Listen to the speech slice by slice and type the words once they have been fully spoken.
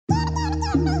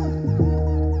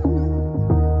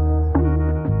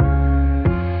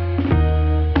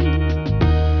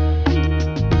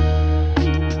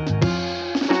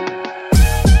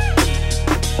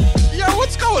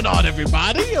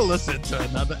everybody. You listen to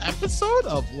another episode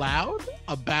of Loud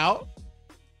About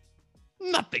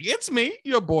Nothing. It's me,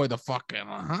 your boy, the fucking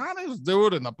hottest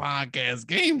dude in the podcast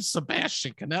game,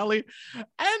 Sebastian Canelli.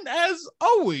 And as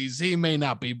always, he may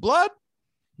not be blood,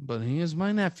 but he is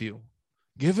my nephew.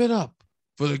 Give it up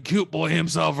for the cute boy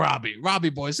himself, Robbie. Robbie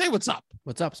boy, say what's up.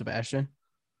 What's up, Sebastian?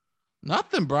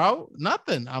 Nothing, bro.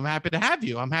 Nothing. I'm happy to have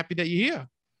you. I'm happy that you're here.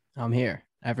 I'm here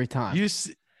every time. You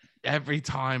see, every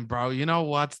time, bro. You know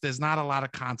what? There's not a lot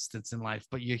of constants in life,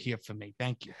 but you're here for me.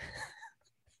 Thank you.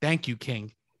 Thank you,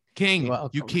 King. King,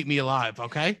 you keep me alive,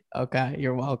 okay? Okay,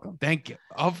 you're welcome. Thank you.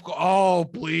 Oh,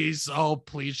 please. Oh,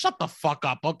 please. Shut the fuck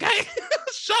up, okay?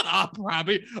 Shut up,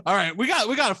 Robbie. All right, we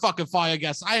got a fucking fire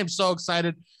guest. I am so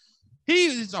excited.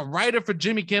 He's a writer for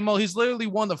Jimmy Kimmel. He's literally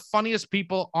one of the funniest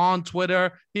people on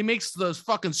Twitter. He makes those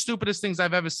fucking stupidest things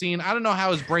I've ever seen. I don't know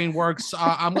how his brain works.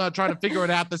 I'm going to try to figure it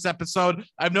out this episode.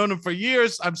 I've known him for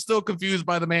years. I'm still confused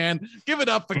by the man. Give it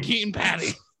up for Keaton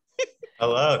Patty.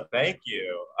 Hello. Thank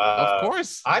you. Of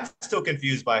course. I'm still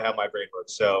confused by how my brain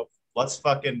works. So let's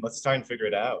try and figure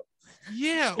it out.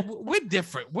 Yeah, we're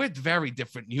different. We're very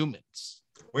different humans.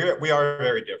 We are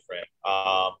very different.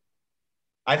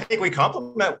 I think we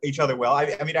complement each other well.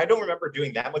 I mean, I don't remember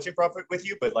doing that much improv with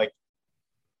you, but like,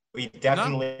 we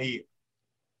definitely,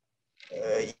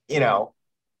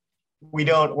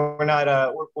 we're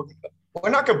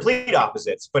not complete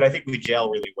opposites, but I think we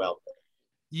gel really well.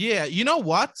 Yeah, you know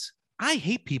what? I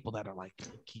hate people that are like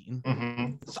Keaton.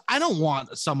 Mm-hmm. So I don't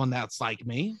want someone that's like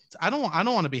me. I don't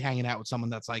want to be hanging out with someone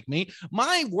that's like me.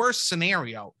 My worst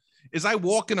scenario is I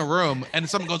walk in a room and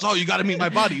someone goes, "Oh, you got to meet my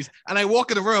buddies." And I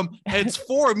walk in a room and it's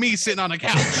four of me sitting on a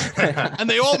couch and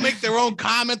they all make their own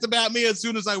comment about me as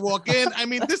soon as I walk in. I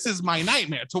mean, this is my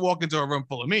nightmare, to walk into a room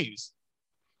full of me's.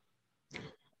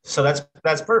 So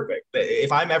that's perfect.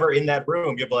 If I'm ever in that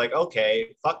room, you'll be like,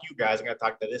 "Okay, fuck you guys. I'm going to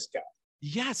talk to this guy."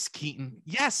 Yes, Keaton.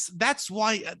 Yes, that's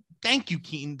why. Thank you,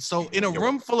 Keaton. So in a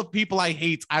room full of people I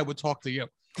hate, I would talk to you.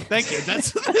 Thank you.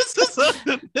 This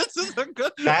is a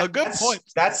good point.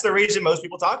 That's the reason most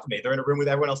people talk to me. They're in a room with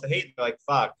everyone else they hate. And they're like,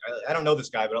 "Fuck, I don't know this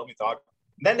guy, but let me talk."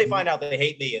 And then they find out they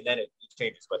hate me, and then it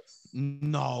changes. But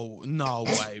no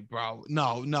way, bro.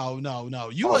 No.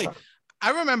 You I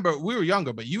remember we were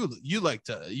younger, but you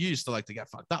used to like to get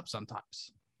fucked up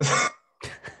sometimes.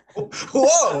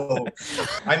 Whoa.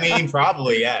 I mean,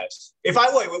 probably yes.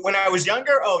 When I was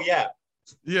younger, oh yeah.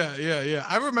 Yeah.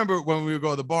 I remember when we would go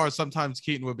to the bar, sometimes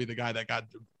Keaton would be the guy that got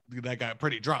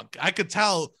pretty drunk. I could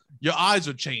tell your eyes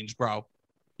would change, bro.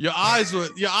 Your eyes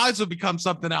would become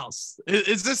something else.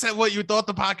 Is this what you thought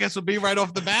the podcast would be right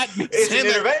off the bat? It's an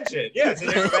intervention. Yeah, it's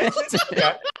an intervention.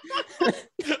 Yeah.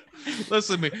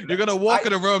 Listen to me. You're gonna walk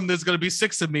in a room. There's gonna be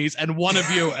six of me's and one of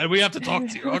you, and we have to talk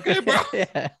to you. Okay, bro?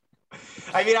 Yeah.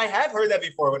 I mean, I have heard that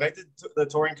before. When I did the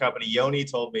touring company, Yoni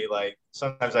told me, like,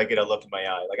 sometimes I get a look in my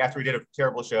eye. Like, after we did a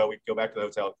terrible show, we'd go back to the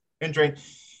hotel and drink.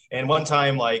 And one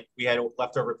time, like, we had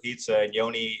leftover pizza, and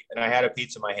Yoni and I had a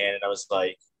pizza in my hand, and I was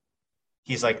like,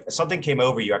 he's like, "Something came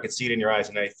over you. I could see it in your eyes."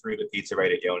 And I threw the pizza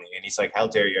right at Yoni. And he's like, "How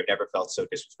dare you? I've never felt so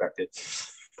disrespected."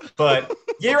 But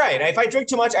you're right. If I drink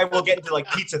too much, I will get into, like,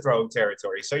 pizza throwing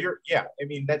territory. So I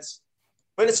mean,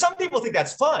 but some people think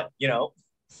that's fun, you know?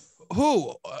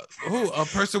 Who? A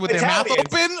person with Italians. their mouth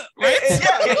open? Right?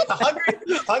 Yeah,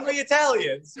 hungry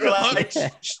Italians. Like,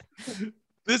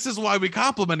 this is why we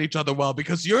compliment each other well,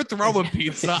 because you're throwing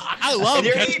pizza. I love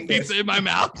getting pizza in my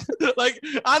mouth. Like,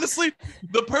 honestly,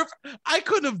 I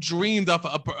couldn't have dreamed of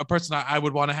a person I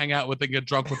would want to hang out with and get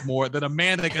drunk with more than a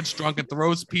man that gets drunk and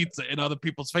throws pizza in other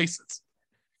people's faces.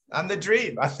 I'm the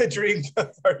dream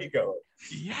party goer.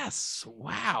 Yes.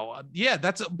 Wow. Yeah,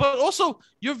 but also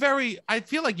I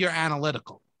feel like you're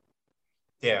analytical.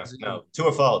 Yeah, no, to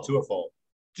a fault.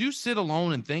 Do you sit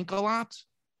alone and think a lot?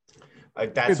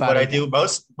 That's what I do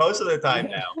most of the time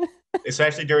now,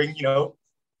 especially during,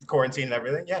 quarantine and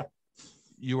everything. Yeah.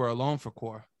 You were alone for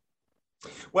core.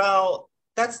 Well,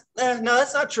 that's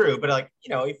not true. But, like,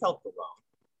 you felt alone.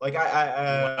 Like,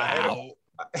 wow.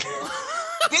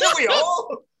 Didn't we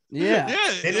all? Yeah.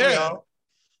 Didn't we all?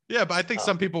 Yeah, but I think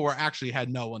some people had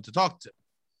no one to talk to.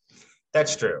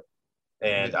 That's true.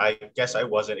 And I guess I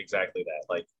wasn't exactly that.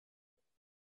 Like,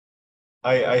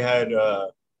 I had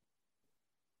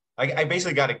I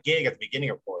basically got a gig at the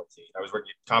beginning of quarantine. I was working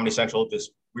at Comedy Central,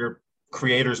 this weird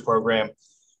creators program,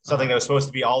 something that was supposed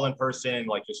to be all in person,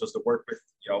 like you're supposed to work with,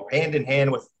 hand in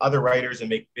hand with other writers and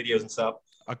make videos and stuff.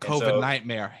 A COVID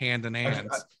nightmare, hand in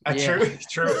hand.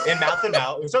 True. And mouth to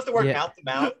mouth. It was supposed to work mouth to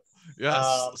mouth.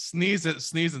 Yes, sneeze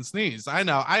and sneeze. I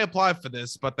know. I applied for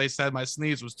this, but they said my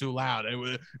sneeze was too loud.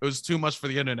 It was too much for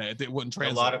the internet. It wouldn't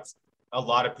translate. A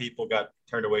lot of people got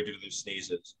turned away due to their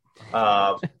sneezes.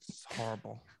 It's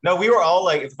horrible. No, we were all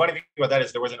like, the funny thing about that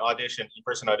is there was an audition,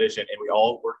 in-person audition, and we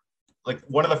all were like,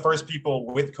 one of the first people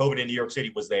with COVID in New York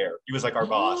City was there. He was like our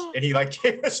boss, and he like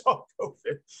gave us all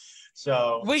COVID.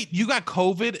 So wait, you got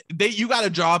COVID? You got a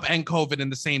job and COVID in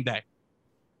the same day?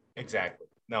 Exactly.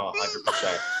 No,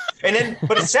 100%. And then,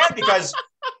 but it's sad because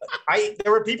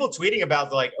there were people tweeting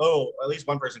about like, oh, at least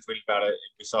one person tweeting about it.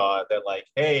 We saw that like,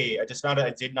 hey, I just found out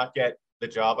I did not get the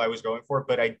job I was going for,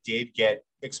 but I did get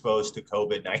exposed to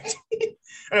COVID-19. And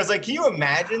I was like, can you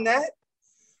imagine that?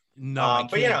 No,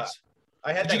 but you know,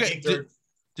 I had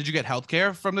Did you get health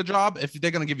care from the job? If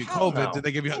they're going to give you COVID, no. did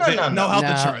they give you No health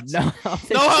insurance? No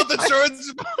health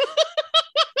insurance.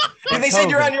 And they said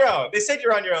you're on your own. They said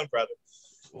you're on your own, brother.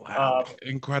 Wow.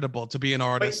 Incredible to be an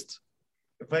artist.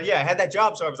 But yeah, I had that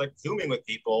job. So I was like Zooming with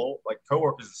people, like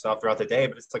coworkers and stuff throughout the day,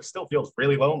 but it's like still feels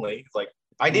really lonely. It's like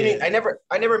I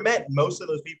never met most of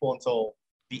those people until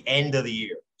the end of the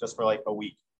year, just for like a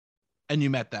week. And you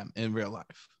met them in real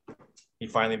life. He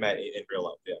finally met in real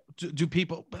life. Yeah. Do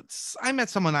people? But I met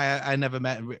someone I never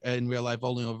met in real life,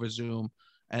 only over Zoom,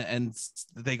 and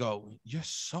they go, "You're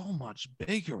so much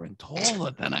bigger and taller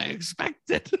than I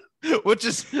expected," which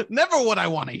is never what I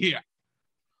want to hear.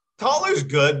 Taller's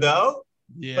good though.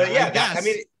 Yeah, but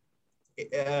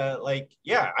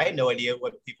yeah, I had no idea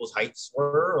what people's heights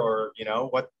were, or you know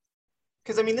what.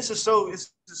 Because I mean,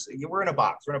 we're in a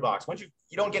box. We're in a box. Once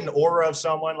you don't get an aura of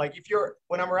someone. Like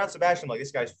when I'm around Sebastian, I'm like,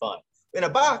 this guy's fun. In a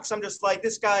box, I'm just like,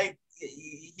 this guy,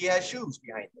 he has shoes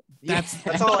behind him.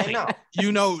 That's all I know.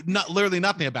 You know, literally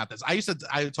nothing about this. I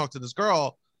talked to this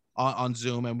girl on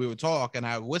Zoom, and we would talk, and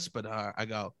I whispered to her, I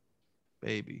go,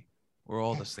 baby, we're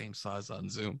all the same size on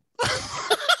Zoom.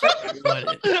 I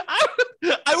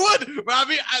would,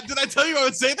 Robbie. Did I tell you I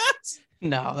would say that?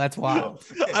 No, that's wild.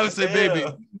 I would say, baby.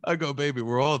 I go, baby,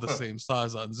 we're all the same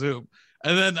size on Zoom.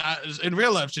 And then in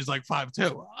real life, she's like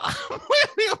 5'2".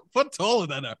 A foot taller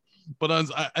than her. But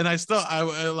if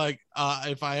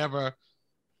I ever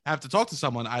have to talk to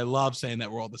someone, I love saying that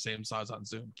we're all the same size on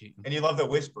Zoom, Keaton. And you love to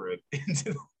whisper it.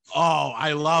 Oh,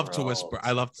 I love to whisper.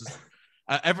 I love to.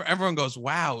 Everyone goes,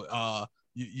 wow,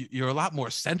 you're a lot more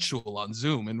sensual on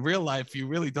Zoom. In real life, you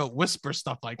really don't whisper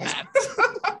stuff like that.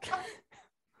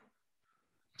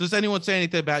 Does anyone say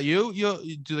anything about you?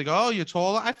 Do they go, oh, you're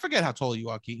taller? I forget how tall you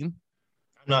are, Keaton.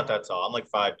 I'm not that tall. I'm like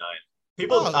 5'9".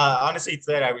 People honestly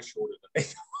said I was shorter than me.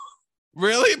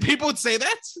 Really? People would say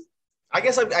that? I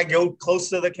guess I go close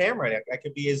to the camera. I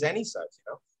could be as any size,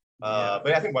 you know.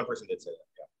 But I think one person did say that.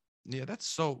 Yeah, that's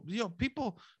so.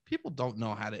 People don't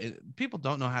know how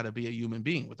to be a human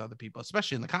being with other people,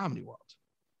 especially in the comedy world.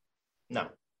 No.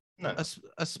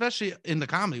 Especially in the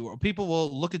comedy world, people will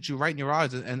look at you right in your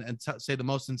eyes and say the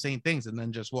most insane things and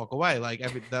then just walk away like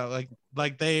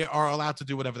they are allowed to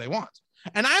do whatever they want.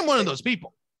 And I'm one of those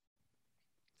people.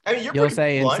 I mean, you're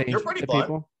pretty blunt. You're pretty blunt.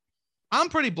 People? I'm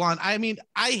pretty blunt. I mean,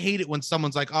 I hate it when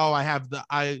someone's like, "Oh,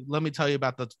 let me tell you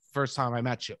about the first time I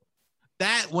met you."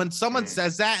 That when someone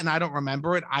says that and I don't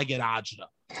remember it, I get agita.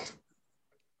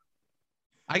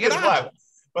 Well,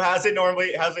 how's it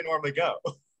normally go?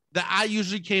 That I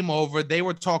usually came over, they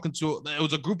were talking to, it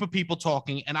was a group of people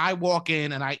talking, and I walk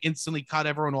in and I instantly cut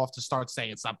everyone off to start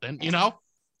saying something, you know?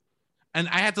 And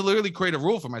I had to literally create a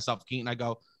rule for myself, Keaton. I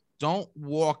go, don't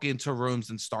walk into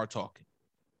rooms and start talking.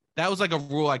 That was like a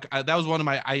rule. That was one of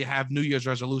I have New Year's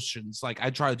resolutions. Like I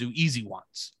try to do easy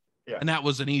ones. Yeah. And that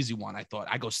was an easy one. I thought,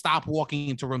 I go, stop walking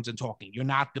into rooms and talking. You're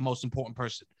not the most important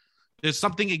person. There's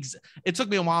something, it took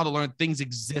me a while to learn things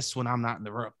exist when I'm not in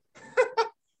the room.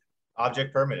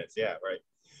 Object permanence, yeah, right.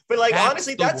 But like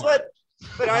honestly, that's what.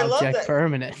 But I love that. Object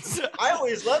permanence. I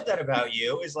always love that about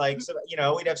you. Is like, so you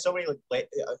know, we'd have so many like,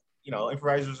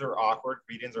 improvisers are awkward,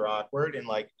 comedians are awkward, and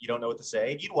like you don't know what to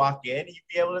say. You'd walk in and you'd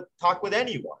be able to talk with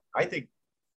anyone. I think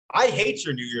I hate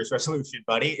your New Year's resolution,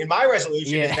 buddy. And my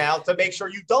resolution is now to make sure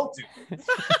you don't do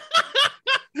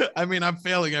it. I mean, I'm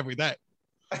failing every day.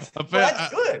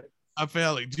 That's good. I'm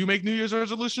failing. Do you make New Year's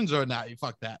resolutions or not? You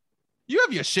fuck that. You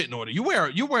have your shit in order.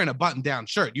 You're wearing a button-down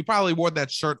shirt. You probably wore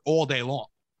that shirt all day long,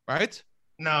 right?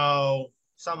 No,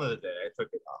 some of the day I took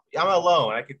it off. I'm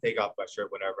alone. I can take off my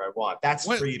shirt whenever I want. That's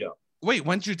freedom. Wait,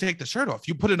 when did you take the shirt off?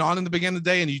 You put it on in the beginning of the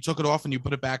day and you took it off and you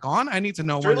put it back on? I need to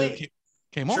know when it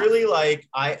came off. Truly, like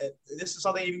this is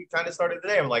something you kind of started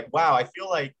today. I'm like, wow, I feel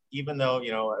like even though,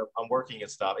 you know, I'm working and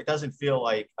stuff, it doesn't feel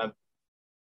like I'm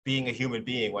being a human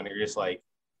being when you're just like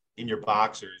in your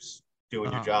boxers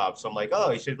doing your job. So I'm like,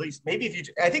 oh, you should at least, maybe if you,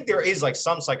 I think there is like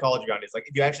some psychology around it. It's like,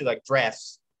 if you actually like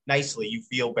dress nicely, you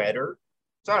feel better.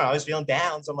 So I don't know, I was feeling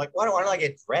down. So I'm like, why don't I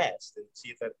get dressed and see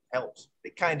if that helps?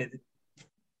 It kind of did.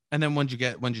 And then when'd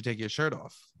you take your shirt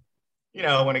off? You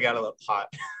know, when it got a little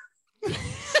hot.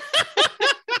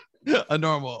 A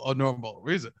normal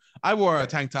reason. I wore a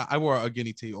tank top. I wore a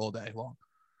guinea tee all day long.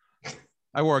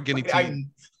 I wore a guinea tee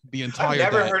the entire day.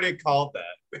 I've never heard it called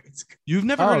that. You've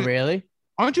never Oh, heard it? really?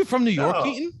 Aren't you from New York, No.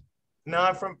 Keaton? No,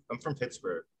 I'm from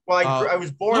Pittsburgh. Well, I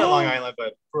was born on Long Island,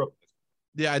 but grew up.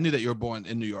 Yeah, I knew that you were born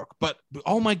in New York. But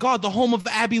oh my God, the home of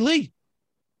Abby Lee.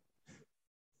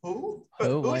 Who?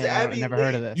 Oh, Who's wait, I've never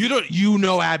heard of this. You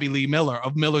know Abby Lee Miller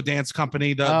of Miller Dance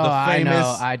Company, the I famous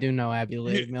know. I do know Abby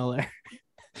Lee Miller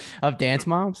of Dance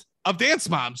Moms. of Dance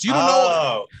Moms. You don't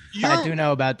know. I do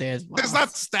know about Dance Moms. There's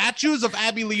not statues of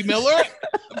Abby Lee Miller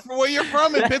from where you're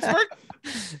from in Pittsburgh.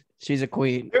 She's a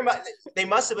queen. They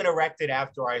must have been erected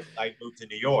after I moved to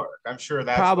New York. I'm sure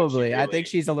that's Probably. Really... I think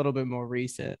she's a little bit more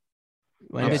recent.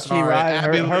 When I'm did she sorry, rise?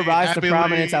 Abby Her Lee- rise to Abby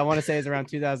prominence, Lee. I want to say, is around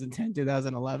 2010,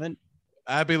 2011.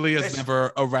 Abby Lee has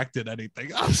never erected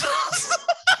anything. Oh,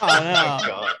 no. Oh,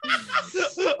 God.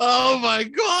 Oh my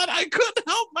God, I couldn't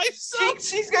help myself.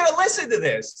 She's gonna listen to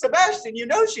this, Sebastian. You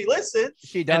know she listens.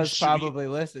 She does she- probably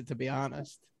listen, to be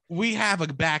honest. We have a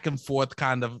back and forth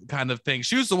kind of thing.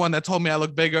 She was the one that told me I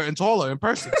look bigger and taller in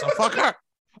person. So fuck her.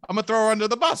 I'm gonna throw her under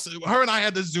the bus. Her and I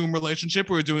had this Zoom relationship.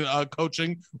 We were doing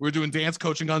coaching. We were doing dance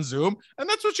coaching on Zoom, and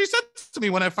that's what she said to me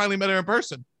when I finally met her in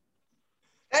person.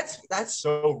 That's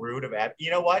so rude of Abby.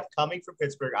 You know what? Coming from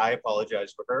Pittsburgh, I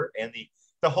apologize for her and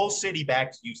the whole city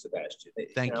backs you, Sebastian.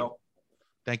 Thank you.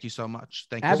 Thank you so much.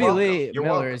 Thank you. Abby welcome. Lee You're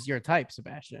Miller welcome. is your type,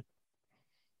 Sebastian.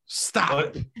 Stop.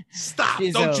 What? Stop.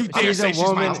 She's Don't a- you dare she's a say she's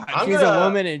woman. my type. I'm She's gonna- a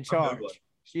woman in I'm charge. Googling.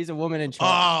 She's a woman in charge.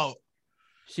 Oh,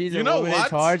 She's you a know woman in what?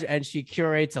 charge, and she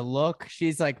curates a look.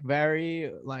 She's like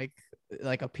very like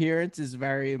appearance is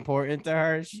very important to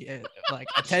her. She like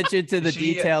attention to the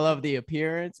She- detail of the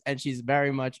appearance, and she's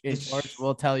very much in charge.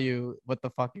 Will tell you what the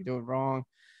fuck you're doing wrong.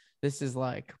 This is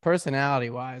like personality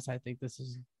wise. I think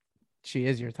she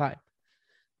is your type.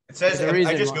 It says There's a I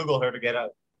reason just why. Googled her to get a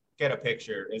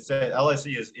picture. It said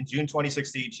LSE is in June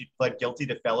 2016. She pled guilty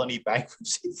to felony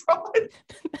bankruptcy fraud.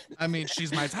 I mean,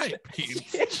 she's my type.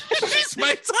 She's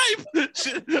my type.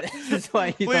 This is why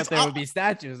you Please, thought there would be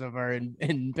statues of her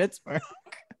in Pittsburgh.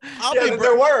 I'll Yeah, be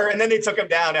there were, and then they took them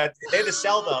down. They had to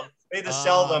sell them. They had to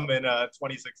sell them in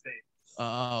 2016.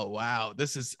 Oh wow,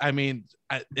 this is. I mean,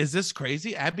 is this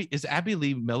crazy? Is Abby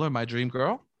Lee Miller my dream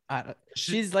girl?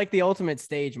 She's like the ultimate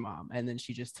stage mom, and then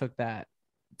she just took that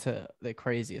to the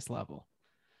craziest level.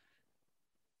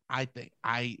 I think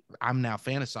I'm now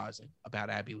fantasizing about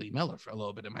Abby Lee Miller for a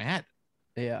little bit in my head.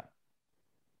 Yeah,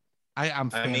 I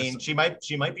mean, she might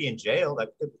be in jail. That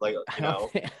could, like, you know,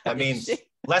 that means She-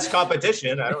 less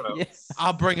competition. I don't know. Yes.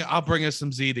 I'll bring her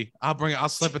some ZD. I'll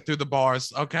slip it through the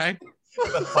bars. Okay.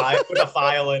 With a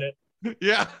file in it.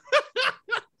 Yeah.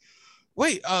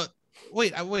 Wait. I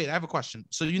have a question.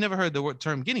 So you never heard the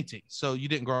term guinea tea? So you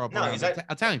didn't grow up No, around is that-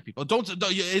 Italian people? Don't.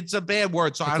 It's a bad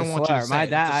word, so I It's don't a want you to slur. say My it. It's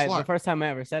a dad, slur. the first time I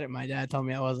ever said it, my dad told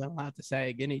me I wasn't allowed to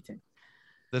say guinea pig,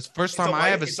 This first time I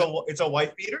ever said. It's a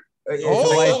wife beater. It's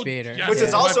Oh, a wife beater, yes. Which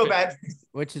is yeah. also Wife beater. bad.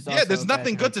 which is Yeah, also there's a bad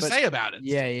nothing term, good to but- say about it.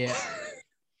 Yeah.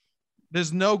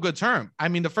 There's no good term. I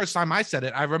mean, the first time I said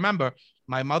it, I remember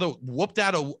my mother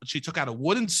she took out a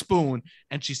wooden spoon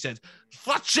and she said,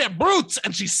 "Fuck shit, brutes,"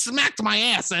 and she smacked my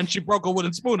ass and she broke a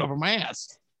wooden spoon over my ass.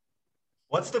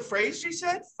 What's the phrase she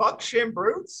said? Fuck shim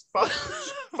brutes.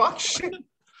 Fuck shit.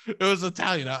 It was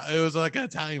Italian. It was like an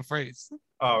Italian phrase.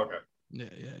 Oh, okay.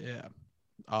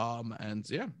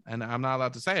 Yeah. And I'm not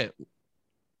allowed to say it.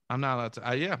 I'm not allowed to.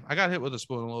 I got hit with a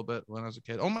spoon a little bit when I was a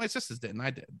kid. Oh, my sisters didn't.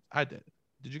 I did.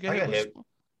 Did you get I hit got with a hit. spoon?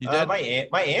 You did.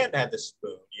 My aunt had the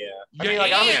spoon. Yeah. Your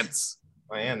I'm aunts.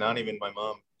 my aunt, not even my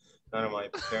mom, none of my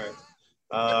parents.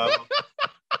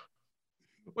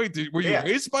 Wait, were you Yeah.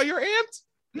 raised by your aunt?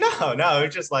 No,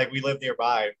 it's just like we lived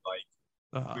nearby. Like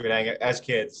Uh, we would hang as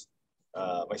kids.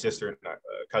 My sister and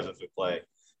cousins would play.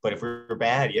 But if we were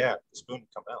bad, yeah, the spoon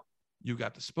would come out. you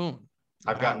got the spoon.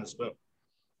 I've Wow. gotten the spoon.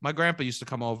 My grandpa used to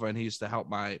come over and he used to help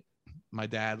my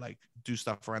dad like do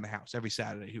stuff around the house every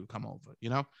Saturday. He would come over,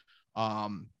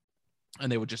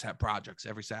 and they would just have projects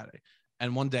every Saturday.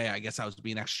 And one day, I guess I was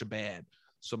being extra bad,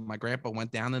 so my grandpa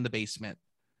went down in the basement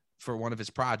for one of his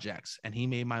projects, and he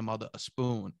made my mother a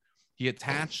spoon. He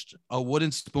attached a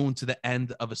wooden spoon to the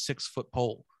end of a 6-foot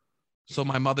pole, so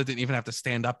my mother didn't even have to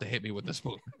stand up to hit me with the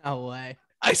spoon. No way.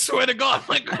 I swear to God,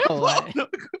 my grandpa, way.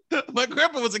 my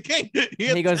grandpa was a king.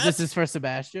 And he goes, "This is for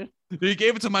Sebastian." He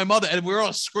gave it to my mother, and we were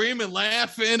all screaming,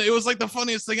 laughing. It was like the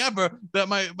funniest thing ever that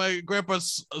my grandpa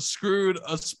screwed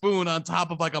a spoon on top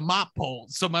of like a mop pole,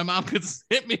 so my mom could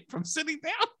hit me from sitting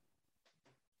down.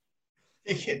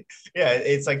 Yeah,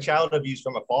 it's like child abuse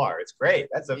from afar. It's great.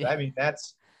 I mean,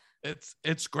 that's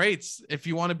It's great if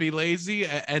you want to be lazy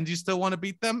and you still want to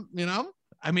beat them.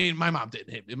 I mean, my mom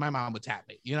didn't hit me. My mom would tap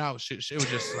me. She was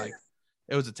just like,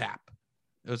 it was a tap.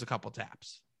 It was a couple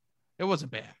taps. It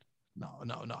wasn't bad. No.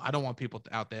 I don't want people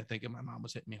out there thinking my mom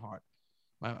was hitting me hard.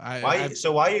 Why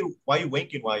are you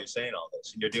winking while you're saying all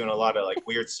this? And you're doing a lot of like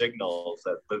weird signals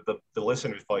that the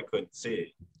listeners probably couldn't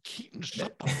see. Keaton,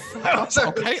 shut the fuck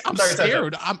up, okay? I'm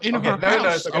scared. I'm in her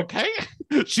house, okay?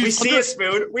 We see a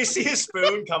spoon. We see a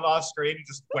spoon come off screen and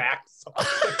just whack.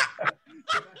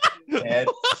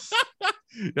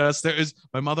 Yes, there is.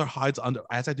 My mother hides under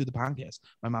as I do the podcast.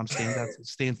 My mom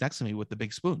stands next to me with the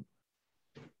big spoon.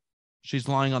 She's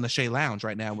lying on the Shea Lounge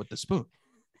right now with the spoon,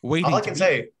 waiting. All I can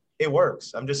say, it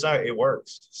works. I'm just sorry, it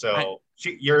works. So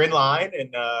you're in line and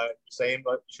you're saying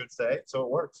what you should say, so it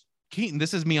works. Keaton,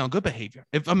 this is me on good behavior.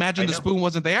 If imagine the spoon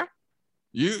wasn't there,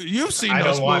 you've seen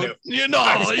no spoon. Want to. You know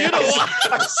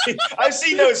I've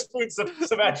seen no spoon,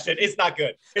 Sebastian. It's not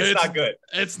good. It's not good.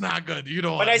 It's not good. You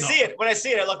don't. When I see it,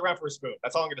 I look around for a spoon.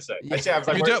 That's all I'm gonna say. I was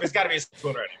like, there's got to be a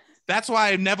spoon ready. That's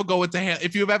why I never go into Hale.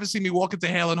 If you've ever seen me walk into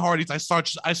Hale and Hardee's, I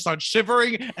start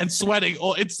shivering and sweating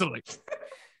all instantly.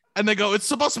 And they go, it's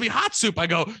supposed to be hot soup. I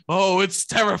go, oh, it's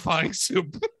terrifying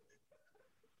soup.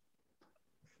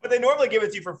 But they normally give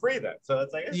it to you for free then. So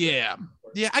it's like, yeah.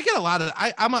 I get a lot of,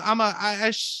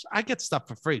 I get stuff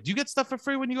for free. Do you get stuff for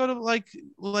free when you go to like,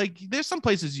 there's some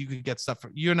places you could get stuff for,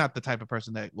 you're not the type of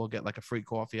person that will get like a free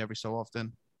coffee every so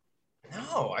often.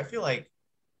 No, I feel like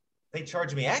they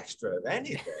charge me extra of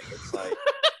anything. It's like,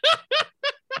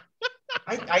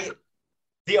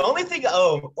 the only thing, but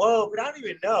I don't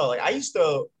even know. Like I used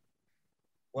to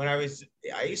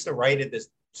write at this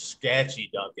sketchy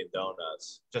Dunkin'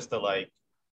 Donuts just to like,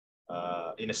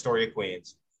 in Astoria,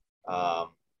 Queens.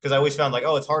 Because I always found like,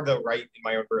 it's hard to write in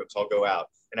my own room, so I'll go out.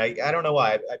 And I don't know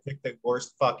why. I picked the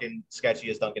worst fucking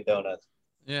sketchiest Dunkin' Donuts.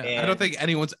 Yeah, and I don't think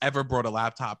anyone's ever brought a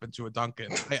laptop into a Dunkin'.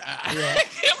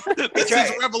 This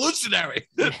is revolutionary.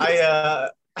 There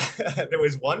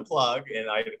was one plug, and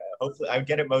hopefully I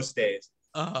get it most days.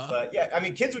 But yeah, I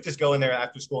mean, kids would just go in there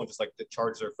after school and just like to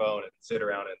charge their phone and sit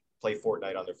around and play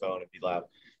Fortnite on their phone and be loud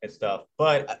and stuff.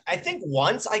 But I think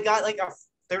once I got like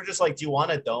they were just like, do you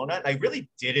want a donut? And I really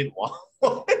didn't want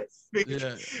one.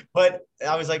 But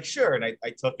I was like, sure. And I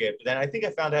took it. But then I think I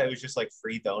found out it was just like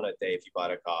free donut day if you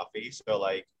bought a coffee. So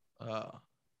like,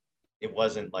 it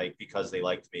wasn't like because they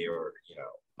liked me or,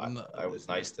 I was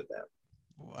nice to them.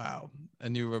 Wow.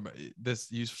 And you remember this,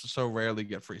 you so rarely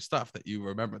get free stuff that you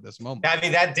remember this moment. I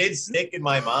mean, that did stick in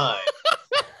my mind.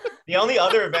 The only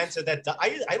other events are that I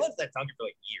lived at Dunkin' for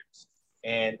like years.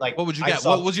 And like, what would you get?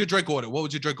 What was your drink order? What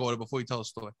was your drink order before you tell the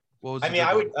story? What was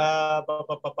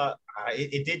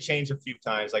it did change a few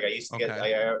times. Like I used to get,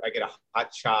 I get a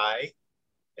hot chai,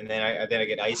 and then I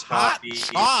get iced coffee.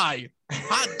 Chai.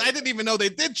 I didn't even know they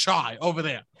did chai over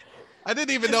there. I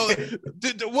didn't even know.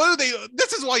 What are they?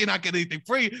 This is why you're not getting anything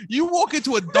free. You walk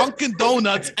into a Dunkin'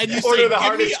 Donuts and you say, "Give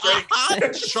me a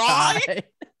hot chai,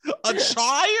 a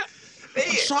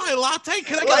chai latte.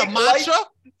 Can I get a matcha?"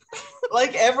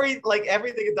 Like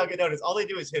everything in Dunkin' Donuts, all they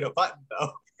do is hit a button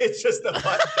though. It's just a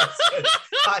button that says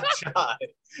hot chai.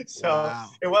 So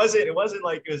it wasn't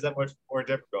like it was that much more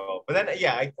difficult. But then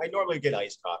I normally get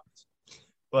iced coffees.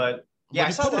 But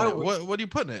yeah, what do you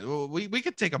put in it? We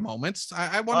could take a moment.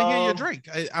 I want to hear your drink.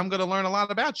 I'm gonna learn a lot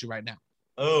about you right now.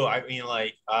 Oh, I mean,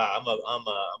 like I'm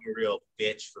a real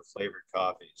bitch for flavored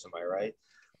coffees. Am I right?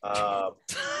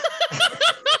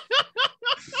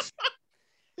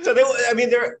 So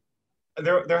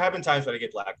there have been times when I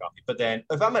get black coffee, but then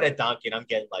if I'm at a Dunkin', I'm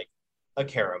getting like a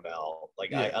caramel,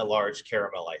 a large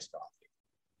caramel iced coffee.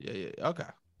 Yeah. Okay.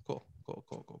 Cool.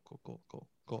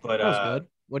 But that was good.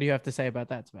 What do you have to say about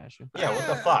that, Sebastian? Yeah, what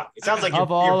the fuck? It sounds like you're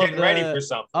getting ready for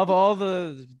something. Of all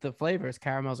the flavors,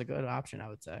 caramel's a good option, I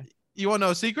would say. You want to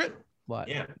know a secret? What?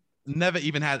 Yeah. Never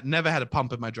had a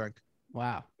pump in my drink.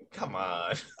 Wow. Come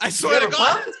on. I swear to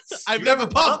God, I've never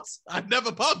pumped. I've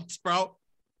never pumped, bro.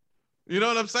 You know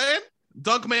what I'm saying?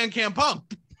 Dunkman can't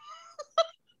pump.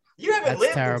 You haven't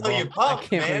lived until you pump, I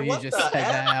can't believe you just said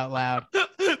that out loud.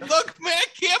 Dunkman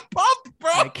can't pump,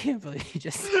 bro. I can't believe you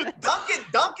just said that.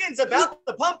 Dunkin's about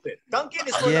the pumping. Dunkin'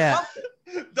 is for the pumping.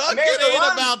 Dunkin'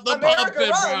 ain't about the pumping,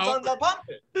 bro. On the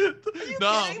pumping. Are you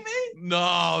kidding me?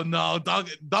 No.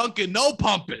 Dunkin', no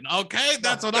pumping, okay?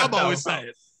 That's what I'm always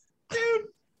saying. Dude.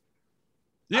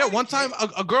 Yeah, one time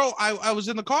a girl, I was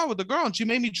in the car with a girl and she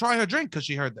made me try her drink because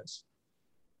she heard this.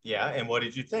 Yeah, and what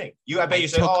did you think? I bet you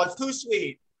said, it's too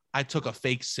sweet. I took a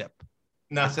fake sip.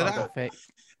 No, I took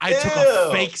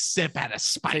a fake sip out of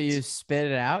spite. So you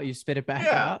spit it out? You spit it back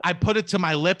out? I put it to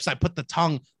my lips. I put the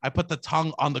tongue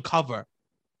on the cover.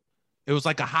 It was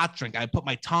like a hot drink. I put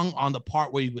my tongue on the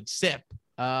part where you would sip.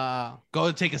 Go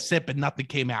to take a sip and nothing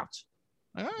came out.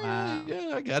 Wow.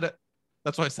 Yeah, I get it.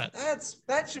 That's what I said.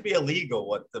 That should be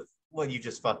illegal. What you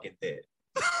just fucking did.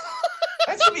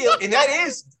 That should be, and that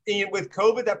is with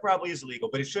COVID. That probably is illegal,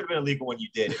 but it should have been illegal when you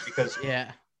did it because.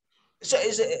 Yeah. So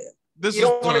is it? This you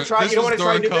don't want to try. You don't want to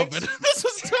try new COVID. things. This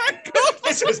was during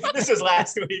COVID. This was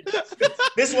last week.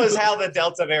 This was how the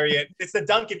Delta variant. It's the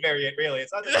Duncan variant, really.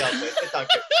 It's not the Delta. It's the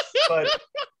Duncan. But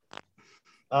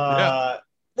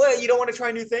well, you don't want to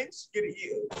try new things.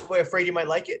 We're afraid you might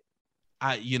like it.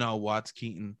 You know what,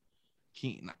 Keaton,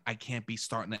 I can't be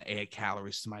starting to add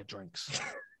calories to my drinks.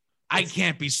 I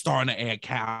can't be starting to add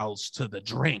calories to the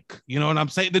drink. You know what I'm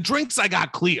saying? The drinks I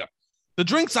got clear. The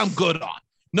drinks I'm good on.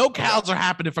 No calories are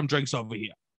happening from drinks over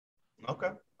here. Okay.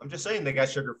 I'm just saying they got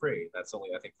sugar free. That's only,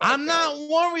 I think. I'm not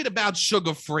worried about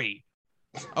sugar free.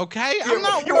 Okay? You're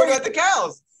worried about the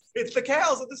cows. It's the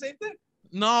cows are the same thing.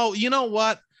 No, you know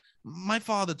what? My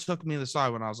father took me to the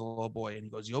side when I was a little boy, and he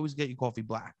goes, "You always get your coffee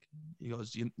black." He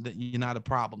goes, "You're not a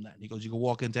problem then." He goes, "You can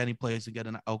walk into any place and get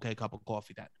an okay cup of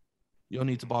coffee then. You don't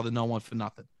need to bother no one for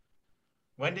nothing."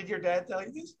 When did your dad tell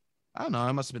you this? I don't know.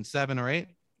 I must have been 7 or 8.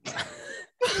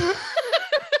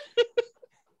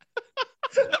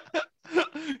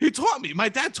 He taught me. My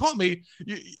dad taught me.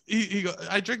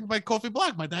 I drink my coffee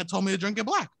black. My dad told me to drink it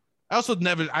black. I also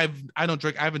I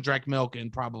haven't drank milk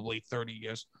in probably 30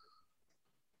 years.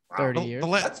 30 years.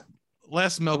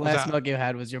 Last milk you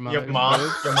had was your mom. Your mommy.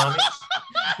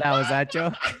 That was that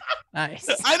joke. Nice.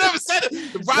 I never said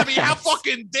it, Robbie. How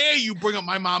fucking dare you bring up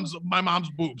my mom's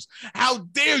boobs? How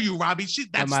dare you, Robbie?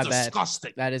 That's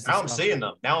disgusting. That is. Now I'm seeing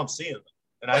them.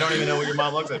 And I don't even know what your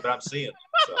mom looks like, but I'm seeing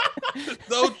them. So.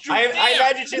 Don't you I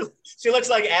imagine she looks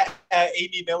like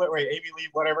Amy Miller, or Amy Lee,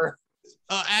 whatever.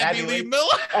 Abby Lee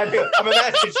Miller. I'm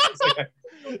imagining she's like.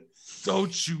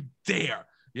 Don't you dare.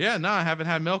 Yeah, no, I haven't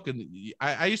had milk. And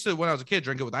I used to, when I was a kid,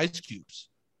 drink it with ice cubes.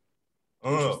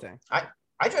 Interesting.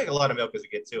 I drank a lot of milk as a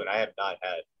kid too, and I have not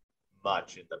had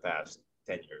much in the past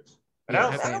 10 years. And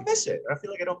Yeah, I don't miss it. I feel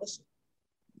like I don't miss it.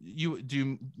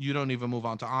 You don't even move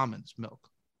on to almonds milk.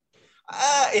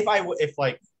 If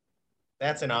like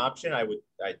that's an option, I'd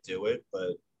do it,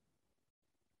 but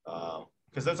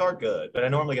because those are good. But I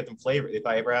normally get them flavored. If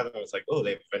I ever have them, it's like, oh,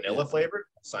 they have vanilla flavored.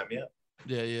 Sign me up.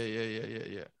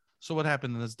 Yeah. So what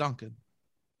happened in this Dunkin'?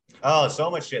 Oh, so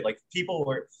much shit. Like people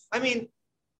were. I mean,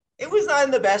 it was not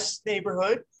in the best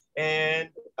neighborhood, and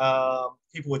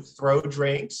people would throw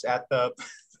drinks at the.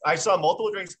 I saw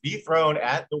multiple drinks be thrown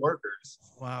at the workers.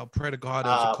 Wow, pray to God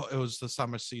it was the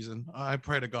summer season. I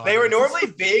pray to God. They were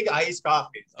normally big iced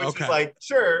coffees, which Okay. is like,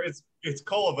 sure, it's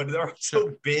cold, but they're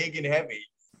so big and heavy.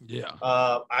 Yeah.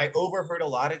 I overheard a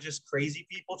lot of just crazy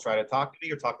people try to talk to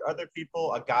me or talk to other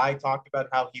people. A guy talked about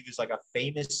how he was like a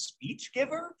famous speech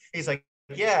giver. He's like,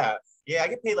 yeah, I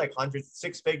get paid like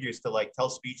six figures to like tell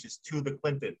speeches to the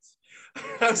Clintons.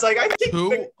 I was like, I think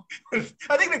the Was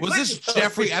this Clintons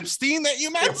Jeffrey Epstein that you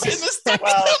mentioned this time?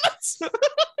 Well,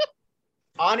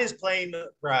 on his plane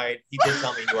ride, he did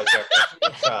tell me he was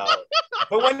Jeffrey.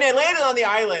 But when they landed on the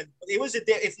island,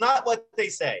 it's not what they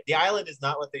say. The island is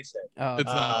not what they say. Oh, It's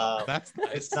not. That's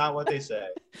It's not what they say.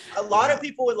 A lot of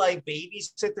people would like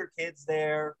babysit their kids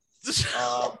there.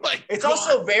 Oh my It's God.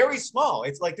 also very small.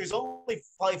 It's like there's only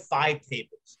probably 5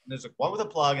 tables. And there's one with a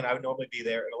plug, and I would normally be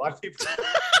there. And a lot of people,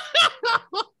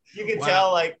 you can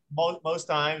tell, like most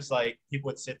times, like people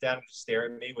would sit down and just stare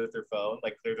at me with their phone,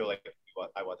 like they're like,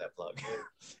 I want that plug,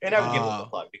 and I would give them the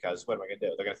plug because what am I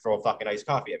gonna do? They're gonna throw a fucking iced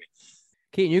coffee at me.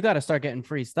 Keaton, you got to start getting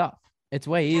free stuff. It's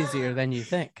way easier than you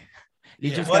think. You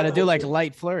Yeah. just got to do like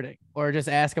light flirting or just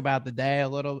ask about the day a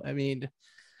little. I mean,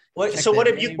 What? check So the what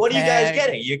name are you guys tag.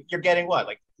 getting? You're getting what?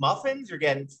 Like muffins? You're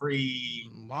getting free.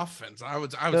 Muffins. I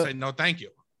would The- say no, thank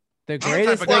you. the type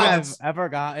greatest of thing guy I've that's- ever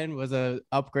gotten was a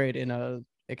upgrade in a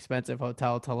expensive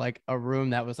hotel to like a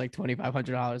room that was like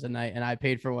 $2,500 a night, and I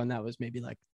paid for one that was maybe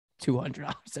like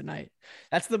 $200 a night.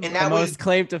 That's the And that most was-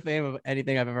 claim to fame of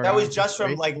anything I've ever. That was gotten. just from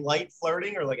Free. like light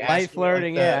flirting or like light asking,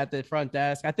 flirting, like, yeah, at the front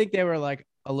desk. I think they were like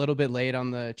a little bit late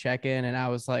on the check-in, and I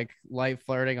was like light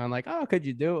flirting on like, oh, could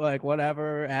you do it? Like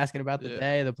whatever, asking about the Yeah.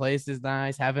 day, the place is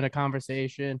nice, having a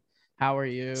conversation. How are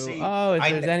you? See, Oh, if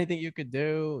I there's kn- anything you could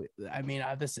do. I mean,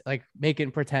 I this like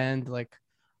making pretend like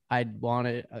I'd want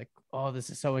it. Like, oh, this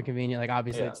is so inconvenient. Like,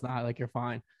 obviously, Yeah. it's not. Like, you're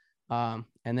fine. And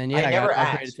then I I got never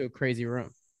upgraded asked. to a crazy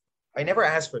room. I never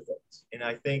asked for things, and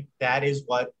I think that is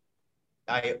what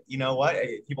you know what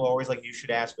people are always like, you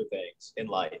should ask for things in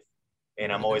life, and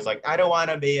I'm always like, I don't want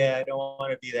to be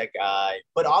that guy,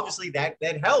 but obviously that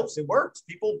helps. It works.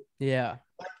 People, Yeah.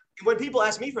 when people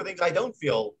ask me for things, I don't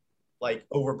feel like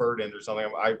overburdened or something,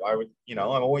 I would, I'm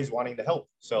always wanting to help.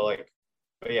 So like,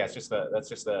 but yeah, that's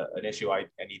just an issue I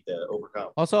need to overcome.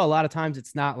 Also, a lot of times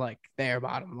it's not like their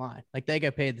bottom line. Like they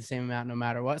get paid the same amount no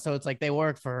matter what. So it's like they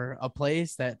work for a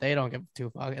place that they don't give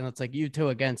two fuck, and it's like you two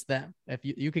against them. If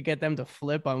you could get them to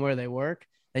flip on where they work,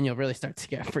 then you'll really start to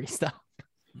get free stuff.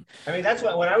 I mean, that's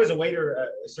when I was a waiter,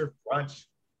 I served brunch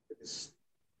at this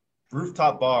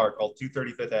rooftop bar called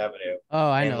 235th Avenue. Oh,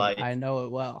 I know it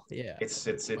well. Yeah. It's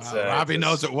Robbie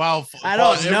knows it well. I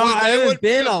don't know. I haven't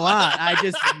been a lot. I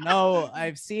just know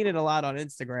I've seen it a lot on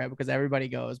Instagram because everybody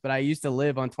goes. But I used to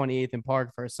live on 28th and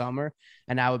Park for a summer,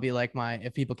 and I would be like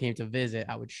if people came to visit,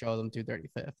 I would show them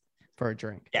 235th for a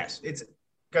drink. Yes, it's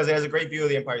because it has a great view of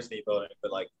the Empire State Building,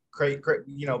 but like great,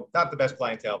 not the best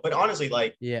clientele. But honestly,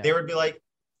 like they would be like,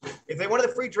 if they wanted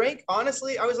a free drink,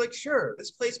 honestly, I was like, sure,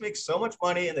 this place makes so much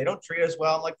money and they don't treat us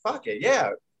well. I'm like, fuck it. Yeah.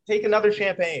 Take another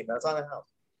champagne. That's on the house.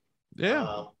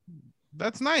 Yeah.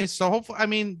 That's nice. So hopefully, I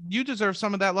mean, you deserve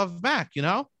some of that love back,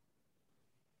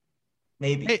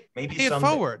 Maybe pay it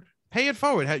forward. Pay it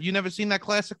forward. Have you never seen that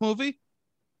classic movie?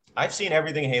 I've seen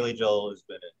everything Haley Joel has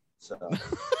been in. So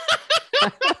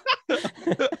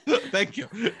Thank you.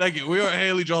 We are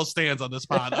Haley Joel stands on this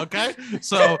pod. Okay.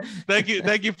 So thank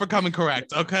you for coming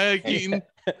correct. Okay, Keaton.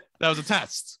 That was a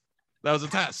test.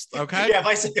 Okay. Yeah.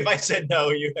 If I said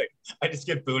no, I just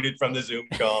get booted from the Zoom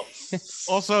call.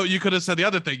 Also, you could have said the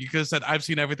other thing. You could have said, I've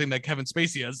seen everything that Kevin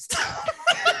Spacey has.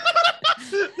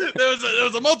 there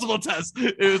was a multiple test.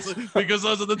 It was because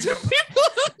those are the two people.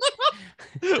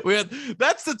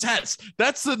 That's the test.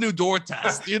 That's the new door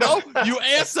test. You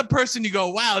ask the person, you go,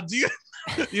 wow, do you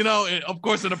of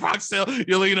course in a Bronx sale,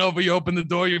 you lean over, you open the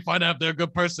door, you find out if they're a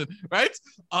good person, right?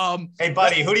 Hey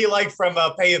buddy, who do you like from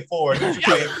Pay It Forward? Pay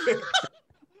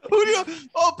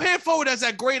It Forward as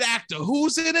that great actor.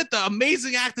 Who's in it? The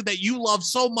amazing actor that you love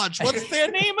so much. What's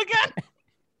their name again?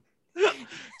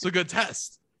 It's a good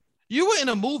test. You were in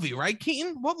a movie, right,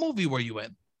 Keaton? What movie were you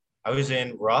in? I was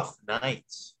in Rough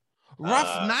Nights.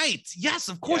 Rough Nights. Yes,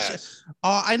 of course. Yes.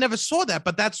 I never saw that,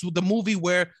 but that's the movie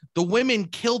where the women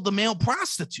killed the male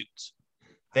prostitutes.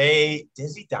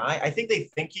 Does he die? I think they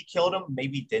think he killed him.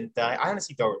 Maybe didn't die. I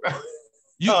honestly don't remember.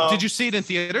 Did you see it in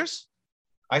theaters?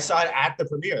 I saw it at the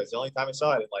premiere. It's the only time I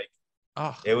saw it.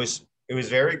 It was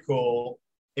very cool.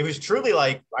 It was truly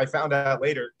like, I found out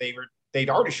later they'd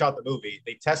already shot the movie.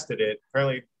 They tested it.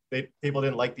 Apparently people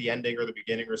didn't like the ending or the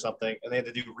beginning or something, and they had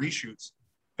to do reshoots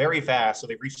very fast. So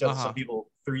they reached out to some people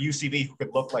through UCB who could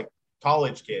look like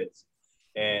college kids.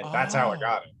 And that's how I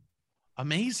got it.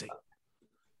 Amazing.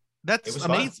 That's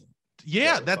amazing. Fun.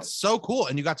 Yeah, that's so cool.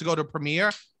 And you got to go to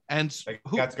premiere, and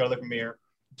got to go to the premiere.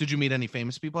 Did you meet any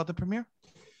famous people at the premiere?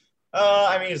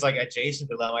 I mean, it's like adjacent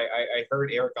to them. I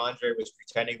heard Eric Andre was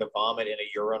pretending to vomit in a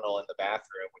urinal in the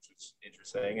bathroom, which was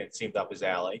interesting. It seemed up his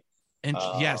alley. And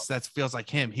yes, that feels like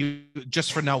him. He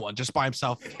just for no one, just by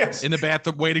himself in the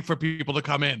bathroom, waiting for people to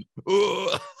come in.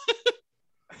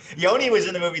 Yoni was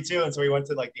in the movie too, and so we went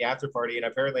to like the after party, and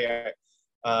apparently,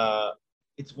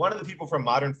 it's one of the people from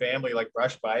Modern Family like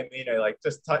brushed by me, and I like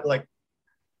just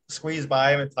squeezed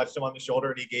by him and touched him on the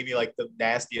shoulder, and he gave me like the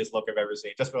nastiest look I've ever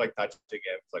seen, just for like touching him.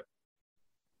 It's like,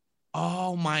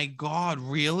 oh my god,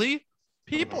 really?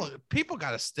 People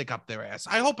got to stick up their ass.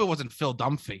 I hope it wasn't Phil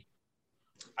Dunphy.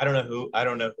 I don't know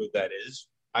who that is.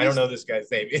 I don't know this guy's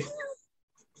name.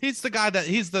 He's the guy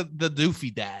he's the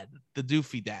doofy dad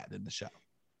in the show.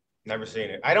 Never seen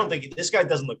it. I don't think this guy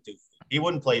doesn't look doofy. He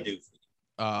wouldn't play doofy.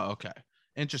 Oh, okay.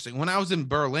 Interesting. When I was in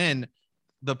Berlin,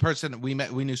 the person we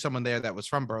met, we knew someone there that was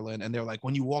from Berlin, and they're like,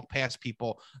 when you walk past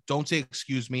people, don't say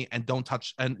excuse me and don't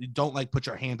touch and don't like put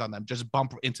your hand on them. Just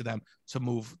bump into them to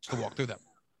walk through them.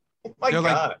 Oh my God.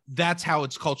 Like, that's how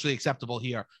it's culturally acceptable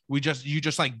here. You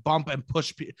just like bump and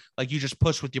push, like you just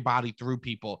push with your body through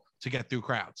people to get through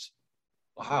crowds.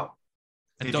 Wow.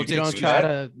 And you don't try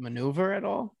to maneuver at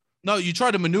all? No, you try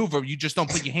to maneuver. You just don't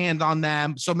put your hand on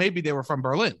them. So maybe they were from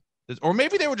Berlin, or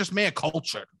maybe they were just man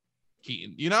cultured.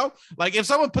 Keaton, like if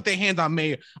someone put their hand on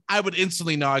me, I would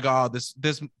instantly know, I go, oh,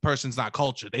 this person's not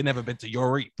cultured. They never been to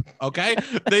Europe. Okay.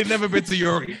 They've never been to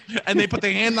Europe, and they put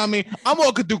their hand on me. I'm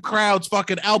walking through crowds,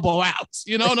 fucking elbow out.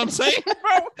 You know what I'm saying,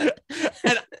 bro?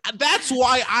 And that's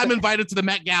why I'm invited to the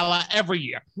Met Gala every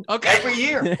year. Okay. Every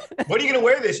year. What are you going to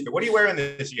wear this year? What are you wearing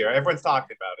this year? Everyone's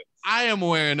talking about it. I am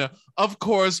wearing, of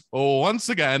course, once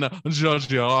again,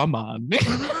 Giorgio Armani.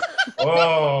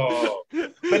 Oh,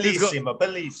 bellissimo,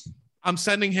 bellissimo. I'm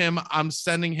sending him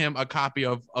a copy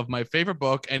of my favorite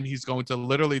book, and he's going to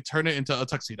literally turn it into a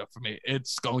tuxedo for me.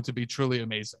 It's going to be truly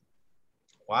amazing.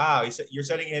 Wow. You're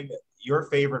sending him your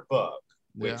favorite book,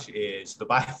 which is the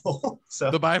Bible. So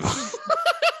the Bible.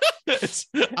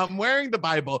 I'm wearing the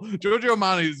Bible. Giorgio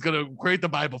Armani is gonna create the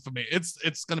Bible for me.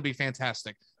 It's gonna be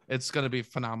fantastic. It's gonna be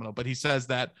phenomenal. But he says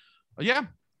that, yeah,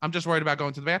 I'm just worried about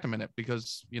going to the bathroom in it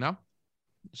because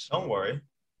Don't worry.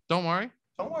 Don't worry.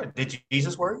 Don't worry. Did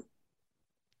Jesus worry?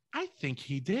 I think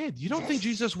he did. You don't think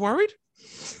Jesus worried?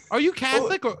 Are you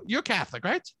Catholic or you're Catholic,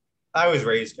 right? I was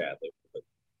raised Catholic, but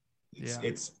Yeah.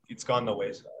 it's gone the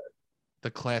wayside.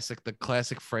 The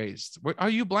classic phrase. Are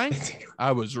you blank?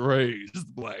 I was raised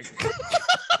blank.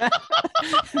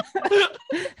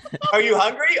 Are you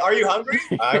hungry? Are you hungry?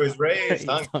 I was raised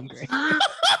He's hungry.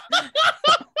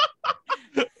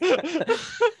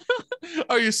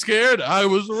 Are you scared? I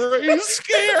was raised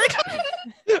scared.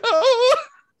 Oh.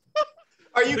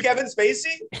 Are you Kevin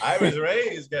Spacey? I was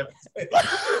raised Kevin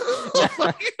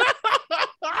Spacey.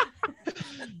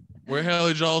 Where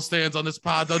Haley Joel stands on this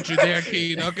pod, don't you dare,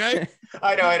 Keen, okay?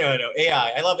 I know.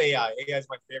 AI. I love AI. AI is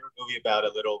my favorite movie about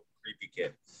a little creepy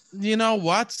kid. You know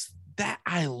what? That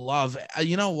I love.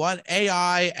 You know what?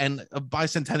 AI and a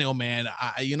Bicentennial Man.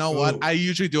 You know what? Ooh. I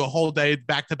usually do a whole day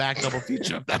back-to-back double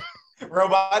feature of them.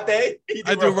 Robot Day?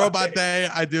 I do Robot Day.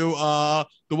 I do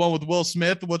the one with Will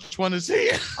Smith. Which one is he?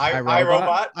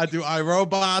 iRobot? I do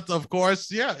iRobot, of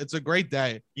course. Yeah, it's a great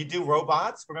day. You do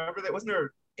robots? Remember that? Wasn't there an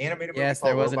animated movie Yes, called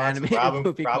there was Robots an with animated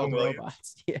movie Robin called Williams?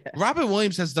 Robots. Yeah. Robin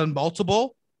Williams has done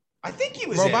multiple I think he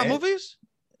was robot in it. movies.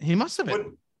 He must have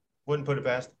been. Wouldn't put it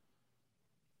past.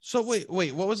 So wait,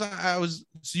 what was I was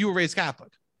so you were raised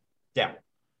Catholic? Yeah.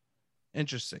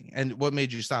 Interesting. And what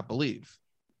made you stop believe?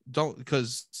 Don't,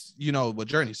 because you know what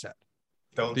Journey said.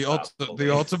 Don't The stop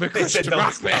ultimate believing. They said Christian don't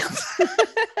rock stop.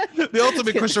 band. The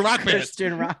ultimate Christian rock band.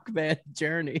 Christian rock band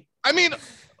Journey. I mean,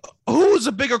 who's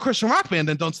a bigger Christian rock band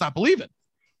than Don't Stop Believing?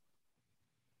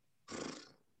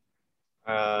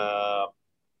 Uh,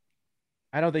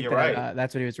 I don't think You're that right.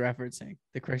 that's what he was referencing.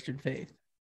 The Christian faith.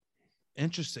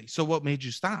 Interesting. So what made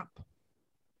you stop?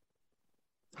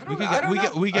 I We don't, get, I don't we know.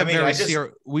 get, we get I mean, very I just-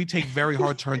 serious. We take very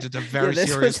hard turns into very this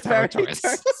serious was very territories.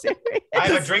 serious. I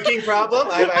have a drinking problem.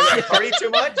 I party too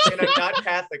much, and I'm not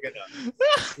Catholic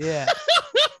enough. Yeah.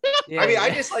 I mean, I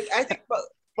think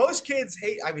most kids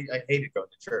hate. I mean, I hated going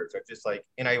to church. I just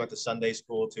and I went to Sunday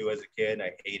school too as a kid, and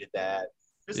I hated that.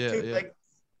 Like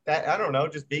that. I don't know.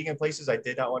 Just being in places I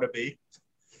did not want to be.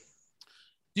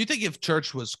 Do you think if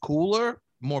church was cooler,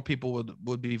 more people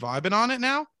would be vibing on it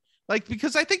now? Like,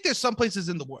 because I think there's some places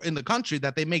in the country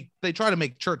that they try to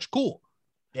make church cool.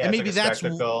 Yeah, And it's maybe like a that's-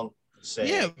 spectacle, saying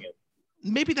yeah. it.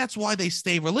 Maybe that's why they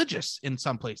stay religious in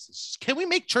some places. Can we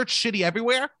make church shitty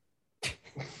everywhere? I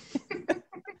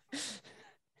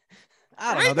don't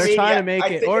Right? know. They're I mean, trying yeah, to make I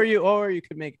it, think or you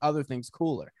could make other things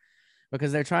cooler,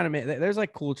 because they're trying to make. There's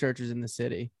like cool churches in the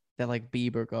city that like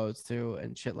Bieber goes to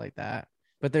and shit like that.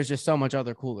 But there's just so much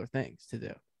other cooler things to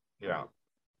do. Yeah.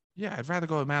 Yeah, I'd rather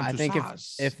go to Mount I think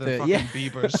if than the- fucking yeah.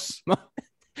 Bieber's.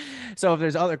 So if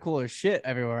there's other cooler shit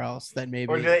everywhere else, then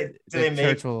maybe Or do they the make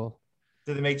church will.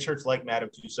 do they make church like Madame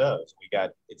Tussauds? We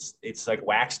got it's like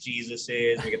wax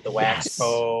Jesuses. We get the wax Yes.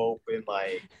 Pope, and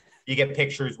you get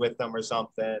pictures with them or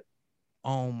something.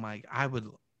 Oh my! I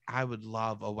would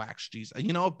love a wax Jesus.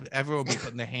 You know, everyone would be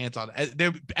putting their hands on it.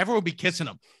 Everyone would be kissing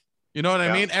him. You know what I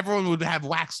Yeah. mean? Everyone would have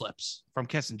wax lips from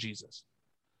kissing Jesus.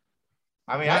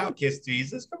 I mean, Yeah. I would kiss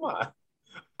Jesus. Come on.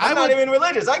 I I'm not would- even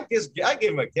religious. I give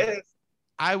him a kiss.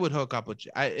 I would hook up with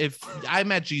you. If I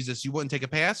met Jesus, you wouldn't take a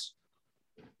pass,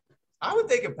 I would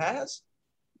take a pass.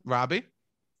 Robbie.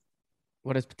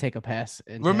 What does take a pass?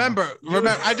 entail? Remember.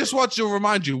 I just want to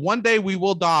remind you: one day we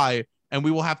will die, and we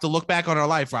will have to look back on our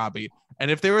life, Robbie. And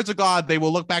if there is a God, they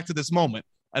will look back to this moment,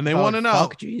 and they Oh, want to know.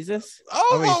 fuck Jesus.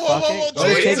 Oh, Are we whoa, whoa, fucking- whoa, are whoa,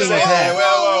 we whoa, taking whoa, a pass?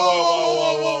 whoa.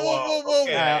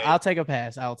 Okay. I'll take a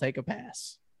pass. I'll take a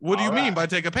pass. What do you All mean right. by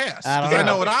take a pass? I don't 'Cause I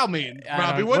know. know what I'll mean, I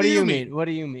Robbie. don't- What do you mean? mean? What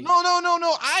do you mean? No.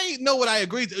 I know what I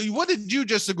agreed to. What did you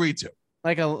just agree to?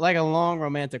 Like a long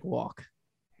romantic walk.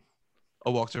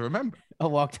 A walk to remember. A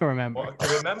walk to remember. Well, do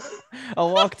you remember? A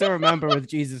walk to remember with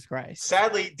Jesus Christ.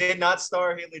 Sadly, did not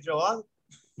star Haley Joel.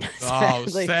 Oh,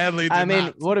 sadly, I did mean,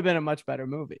 not. would have been a much better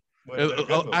movie.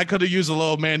 I could have used a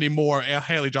little Mandy Moore,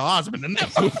 Haley Joel Osment in there.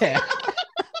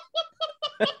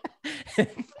 Yeah.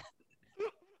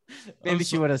 Maybe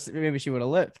she would have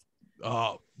lived.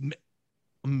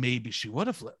 Maybe she would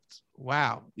have lived.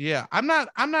 Wow. Yeah. I'm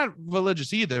not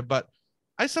religious either, but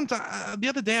I sometimes the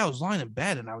other day I was lying in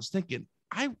bed and I was thinking,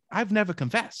 I've never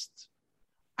confessed.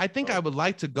 I think I would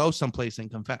like to go someplace and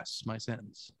confess my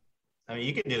sins. I mean,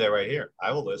 you can do that right here.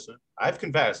 I will listen. I've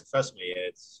confessed. Trust me,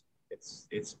 it's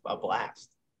a blast.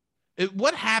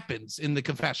 What happens in the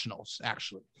confessionals,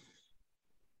 actually?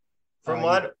 From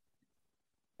what?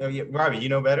 Oh, yeah, Robbie, you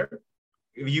know better.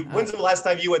 When's the last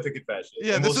time you went to confession?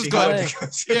 Yeah, And this is see good. how it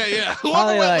goes. Yeah. Whoever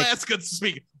Probably went like last could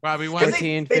speak. Robbie, when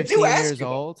 14, they do 15 ask years you.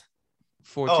 old.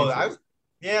 14.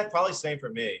 Yeah, probably same for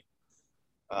me.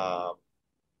 But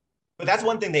that's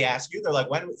one thing they ask you. They're like,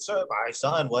 so my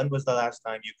son, when was the last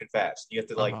time you confessed? You have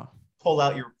to like pull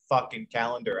out your fucking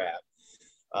calendar app.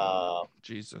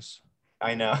 Jesus.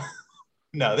 I know.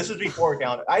 No, this was before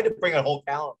calendar. I had to bring a whole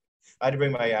calendar. I had to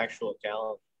bring my actual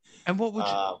calendar. And what would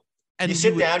you? And you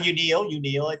sit down, you kneel.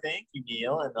 I think you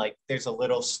kneel, and like there's a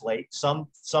little slate. Some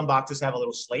boxes have a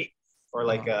little slate, or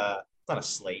like not a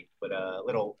slate, but a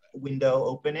little window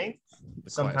opening.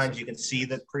 Sometimes you can see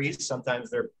the priest.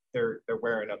 Sometimes they're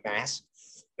wearing a mask.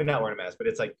 They're not wearing a mask, but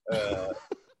it's like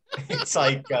it's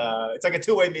like a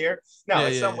two-way mirror. No,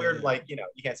 it's some weird like you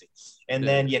can't see. And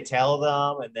then you tell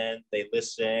them, and then they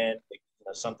listen.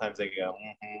 Sometimes they go,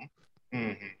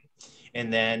 and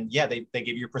then they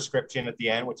give you a prescription at the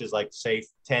end, which is like say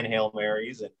 10 Hail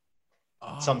Marys and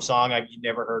some song you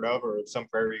never heard of, or some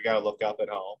prayer you got to look up at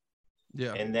home.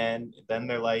 Yeah. And then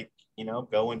they're like,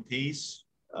 go in peace.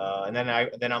 And then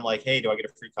I'm like, hey, do I get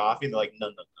a free coffee? And they're like, no.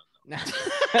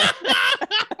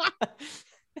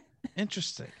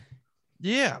 Interesting.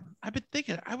 Yeah, I've been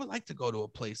thinking I would like to go to a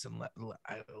place and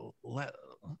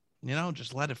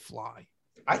just let it fly.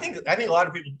 I think a lot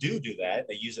of people do that.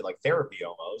 They use it like therapy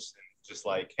almost, and just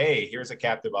like, hey, here's a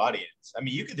captive audience. I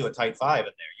mean, you could do a tight five in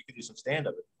there. You could do some stand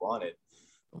up if you wanted.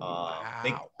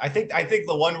 Wow. I think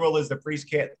the one rule is the priest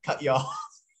can't cut you off.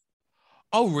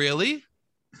 Oh, really?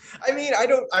 I mean,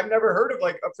 I've never heard of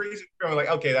like a priest going like,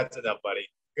 okay, that's enough, buddy.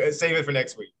 Save it for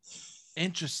next week.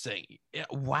 Interesting. Yeah,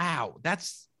 wow.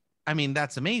 That's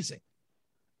amazing.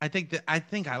 I think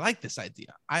I like this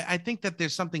idea. I think that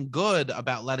there's something good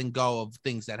about letting go of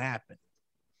things that happen.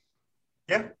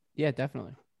 Yeah,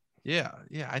 definitely. Yeah.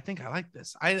 I think I like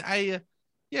this.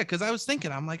 Because I was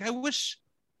thinking, I'm like, I wish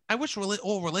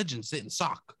all religions didn't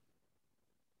suck.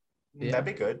 Yeah. That'd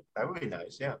be good. That would be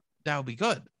nice. Yeah. That would be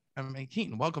good. I mean,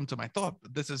 Keaton, welcome to my thought.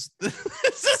 This is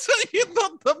what you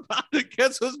thought the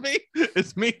podcast was me?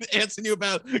 It's me answering you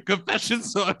about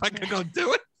confessions, so if I could go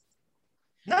do it.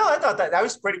 No, I thought that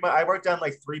was pretty much. I wrote down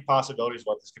like 3 possibilities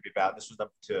what this could be about. This was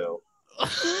number 2.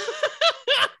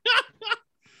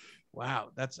 Wow,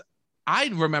 I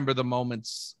remember the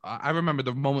moments. I remember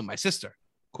the moment my sister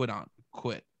quit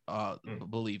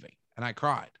believing, and I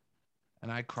cried.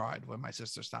 And I cried when my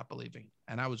sister stopped believing,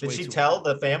 and I was. Did she tell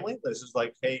the family this is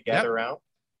like, hey, gather around?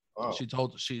 Oh. She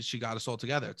got us all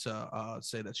together to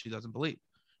say that she doesn't believe.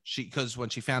 Because when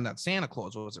she found out Santa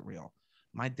Claus wasn't real.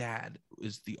 My dad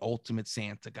is the ultimate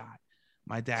Santa guy.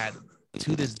 My dad,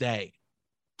 to this day,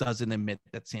 doesn't admit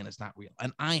that Santa's not real.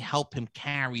 And I help him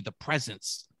carry the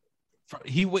presents.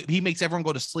 He makes everyone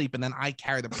go to sleep, and then I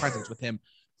carry the presents with him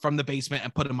from the basement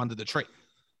and put them under the tree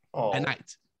at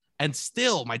night. And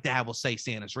still, my dad will say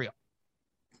Santa's real.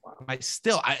 Wow.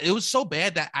 It was so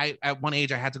bad that at one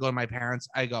age, I had to go to my parents.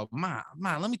 I go, Ma,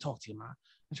 let me talk to you, Ma.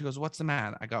 And she goes, what's the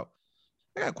matter? I go,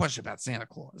 I got a question about Santa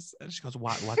Claus. And she goes,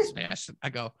 what's fashion? I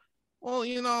go,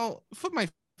 well, for my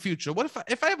future, what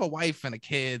if I have a wife and a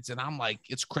kids and I'm like,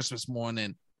 it's Christmas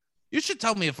morning, you should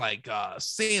tell me if like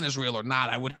Santa's real or not.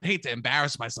 I would hate to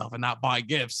embarrass myself and not buy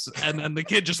gifts. And then the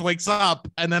kid just wakes up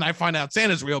and then I find out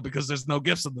Santa's real because there's no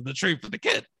gifts under the tree for the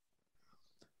kid.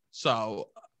 So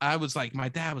I was like, my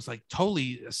dad was like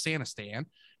totally a Santa stan.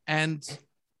 And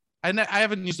I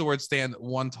haven't used the word stan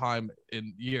one time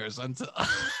in years until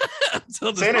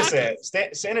Santa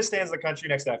stands the country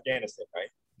next to Afghanistan,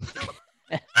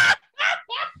 right?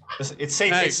 It's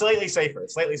safe. Hey, it's slightly safer.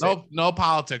 No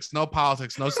politics. No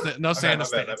Santa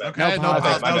stands. Okay. No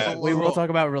politics. We will talk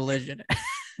about religion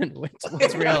and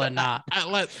what's real and not.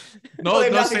 No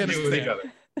Santa stand.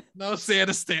 No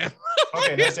Santa stand.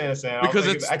 Okay, no Santa stand. Because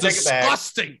it's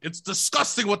disgusting. It's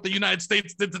disgusting what the United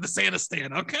States did to the Santa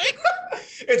stand. Okay.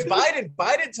 It's Biden.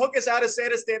 Biden took us out of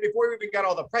Santa stand before we even got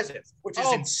all the presents, which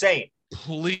is insane.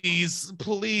 Please.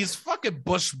 Fucking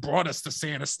Bush brought us to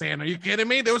Santa stand. Are you kidding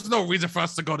me? There was no reason for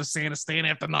us to go to Santa stand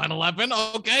after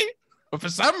 9/11. Okay. But for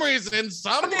some reason, they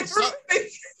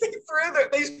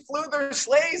flew their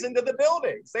sleighs into the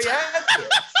buildings. They had to.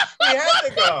 They had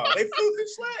to go. They flew their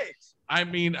sleighs. I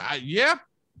mean, yeah,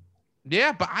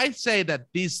 but I'd say that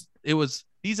these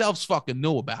elves fucking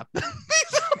knew about them.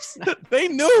 They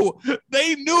knew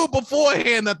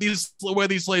beforehand that where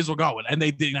these slaves were going, and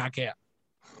they did not care.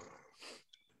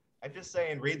 I'm just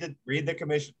saying, read the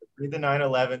commission, read the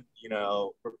 9/11,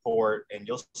 report, and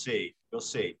you'll see.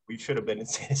 We should have been in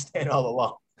Santa stand all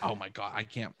along. Oh my God, I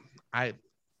can't.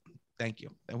 Thank you.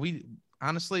 And we do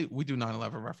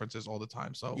 9/11 references all the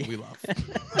time, so we love.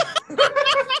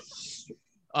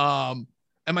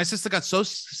 And my sister got so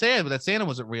sad that Santa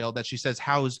wasn't real that she says,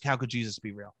 how could Jesus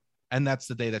be real? And that's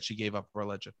the day that she gave up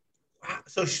religion.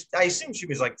 So I assume she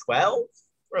was like 12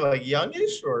 or like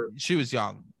youngish, or She was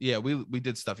young. Yeah, we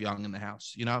did stuff young in the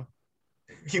house, you know?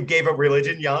 you gave up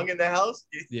religion young in the house.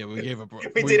 Yeah, we gave up.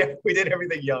 We did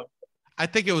everything young. I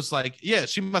think it was like, yeah,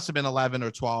 she must have been 11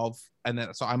 or 12. And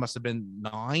then, so I must have been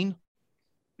 9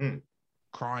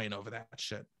 crying over that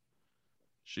shit.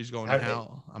 She's going to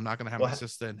hell. I'm not going to have my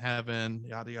sister in heaven,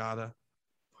 yada, yada.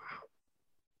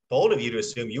 Bold of you to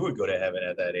assume you would go to heaven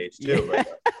at that age too. Yeah.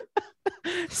 But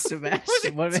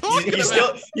Sebastian,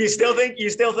 you still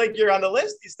think you're on the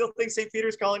list? You still think St.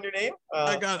 Peter's calling your name?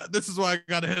 This is why I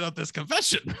got to hit up this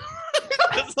confession.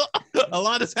 A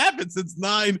lot has happened since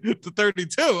 9 to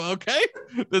 32. Okay,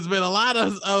 there's been a lot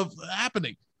of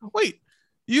happening. Wait,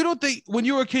 you don't think when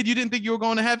you were a kid you didn't think you were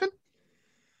going to heaven?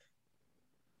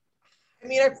 I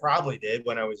mean, I probably did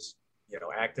when I was,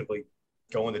 actively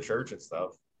going to church and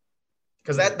stuff.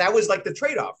 Because that was like the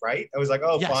trade-off, right? I was like,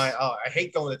 oh, yes. Fine. Oh, I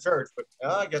hate going to church, but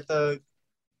I get to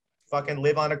fucking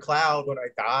live on a cloud when I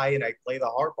die and I play the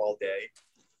harp all day.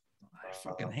 I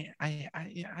fucking hate. I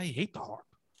hate the harp.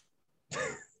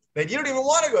 Then you don't even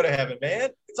want to go to heaven, man.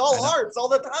 It's all harps all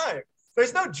the time.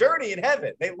 There's no journey in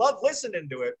heaven. They love listening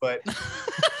to it, but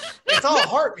it's all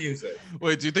harp music.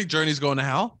 Wait, do you think Journey's going to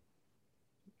hell?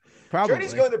 Probably.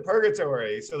 Journey's going to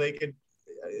purgatory so they can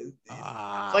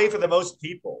play for the most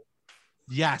people.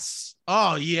 Yes.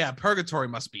 Oh, yeah. Purgatory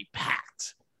must be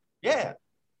packed. Yeah.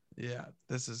 Yeah.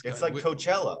 This is good. It's like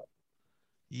Coachella.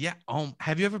 Yeah.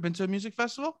 Have you ever been to a music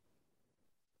festival?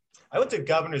 I went to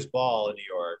Governor's Ball in New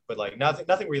York, but like nothing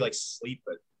where you like sleep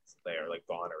there, like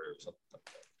Bonner or something like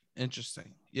that.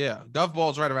 Interesting. Yeah. Gov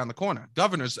Ball's right around the corner.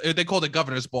 Governor's, they called it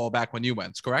Governor's Ball back when you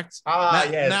went, correct?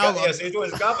 Yes, it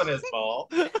was Governor's Ball.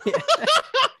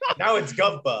 Now it's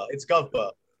Govba. It's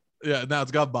Govba. Yeah, now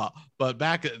it's Gov Ball. But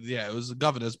back, it was the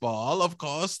Governor's Ball. Of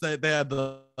course, they had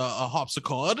the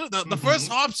harpsichord. The first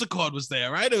harpsichord was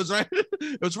there, right? It was right.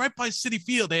 It was right by City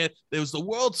Field. There was the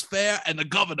World's Fair, and the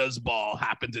Governor's Ball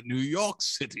happened in New York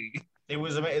City. It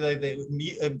was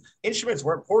amazing. Instruments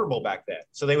weren't portable back then,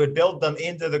 so they would build them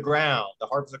into the ground. The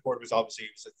harpsichord was obviously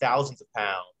thousands of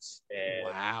pounds. And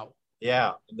wow.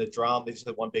 Yeah, and the drum, they just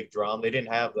had one big drum. They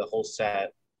didn't have the whole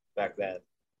set back then.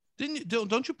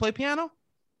 Don't you play piano?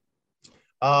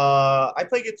 I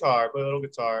play guitar, play a little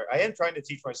guitar. I am trying to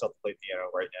teach myself to play piano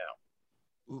right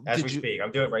now. As we speak.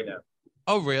 I'm doing it right now.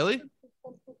 Oh, really?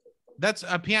 That's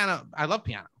a piano. I love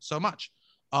piano so much.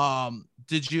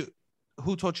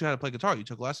 Who taught you how to play guitar? You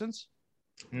took lessons?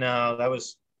 No, that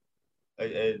was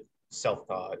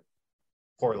self-taught.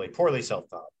 Poorly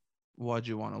self-taught. What'd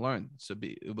you want to learn?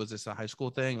 Was this a high school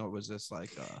thing or was this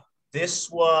like This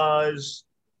was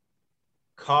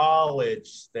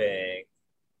college thing.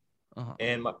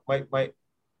 And my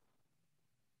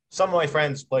some of my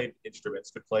friends played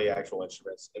instruments, could play actual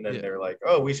instruments, and then they were like,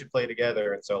 "Oh, we should play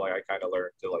together." And so like I kind of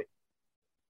learned to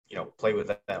play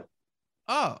with them.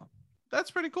 Oh,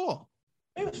 that's pretty cool.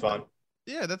 It was fun.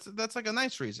 Yeah, that's like a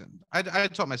nice reason. I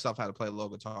taught myself how to play a little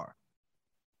guitar.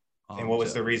 And what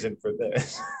was the reason for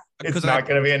this? It's not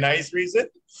going to be a nice reason.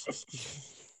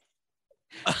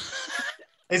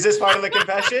 Is this part of the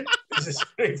confession? Is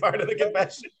this part of the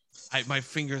confession? My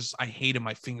fingers, I hated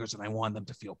my fingers and I wanted them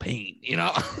to feel pain,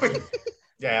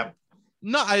 Yeah.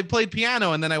 No, I played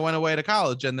piano and then I went away to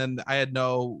college and then I had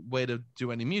no way to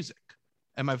do any music.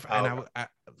 And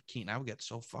Keaton, I would get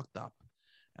so fucked up.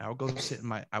 And I would go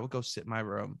sit in my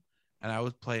room and I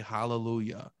would play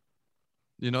Hallelujah.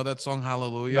 You know that song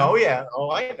Hallelujah? Oh yeah.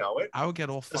 Oh, I know it. I would get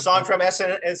all the song from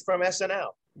SNL.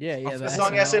 Yeah. The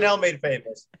song SNL made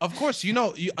famous. Of course, you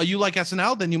like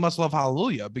SNL, then you must love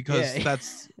Hallelujah because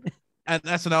that's and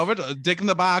SNL original. Dick in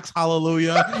the Box,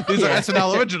 Hallelujah. These are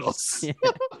SNL originals. Yeah.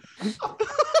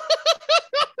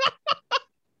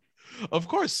 Of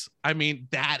course.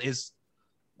 This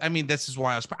is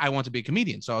why I want to be a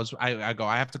comedian. So I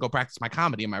have to go practice my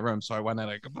comedy in my room. So I went and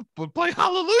I would play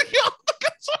Hallelujah.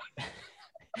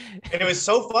 And it was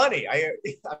so funny.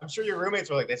 I'm sure your roommates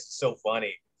were like, "This is so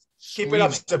funny." Keep it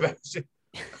up, Sebastian.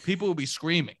 People will be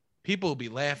screaming. People will be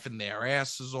laughing their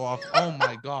asses off. Oh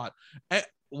my God.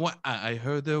 I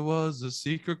heard there was a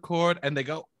secret chord and they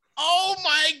go, "Oh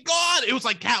my God." It was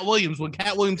like Cat Williams. When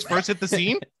Cat Williams first hit the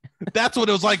scene, that's what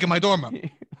it was like in my dorm room.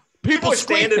 People were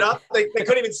standing up. They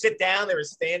couldn't even sit down. They were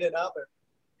standing up.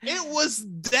 It was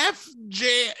Def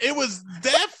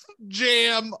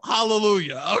Jam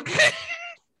Hallelujah. Okay.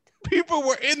 People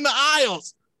were in the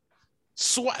aisles.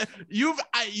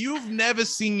 You've never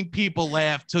seen people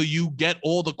laugh till you get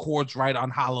all the chords right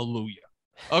on Hallelujah.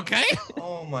 Okay.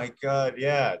 Oh my God,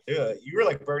 yeah, dude, you were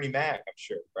like Bernie Mac, I'm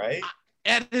sure, right?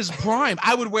 At his prime,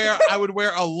 I would wear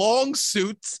a long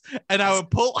suit and I would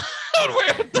pull I would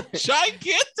wear the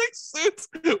gigantic suits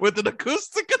with an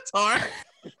acoustic guitar.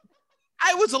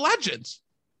 I was a legend.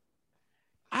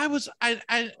 I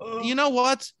you know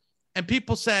what? And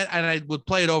people said, and I would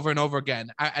play it over and over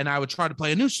again. And I would try to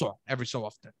play a new song every so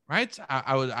often, right?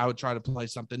 I would try to play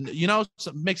something,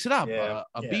 mix it up, Yeah,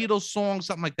 a yeah. Beatles song,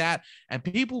 something like that. And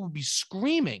people would be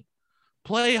screaming,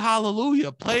 play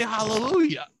Hallelujah, play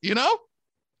Hallelujah,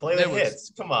 Play the There was-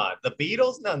 hits. Come on, the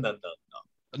Beatles? No, no, no,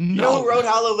 no. You know No, who wrote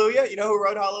Hallelujah? You know who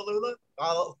wrote Hallelujah?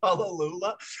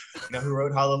 Hallelujah. You know who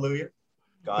wrote Hallelujah?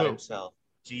 God Who? himself.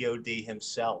 God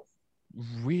himself.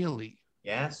 really.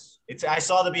 Yes. I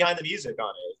saw the behind the music on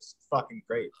it. It's fucking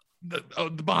great. The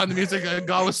behind the music,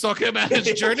 God was talking about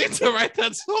his journey to write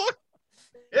that song.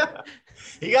 Yeah.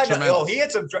 He got Tremendous. he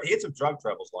had some drug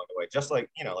troubles along the way, just like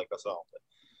like us all.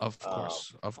 Of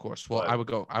course. Well, but-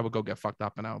 I would go get fucked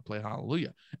up and I would play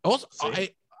Hallelujah. Also, See?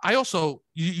 I also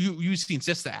you've seen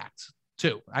Sister Act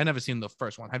too. I never seen the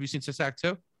first one. Have you seen Sister Act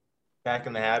too? Back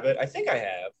in the Habit. I think I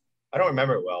have. I don't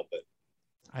remember it well, but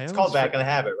I it's always called Back in the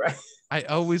Habit, right? I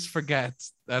always forget.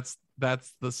 That's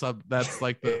the sub. That's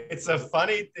like the. It's a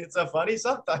funny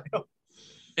subtitle.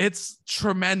 It's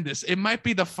tremendous. It might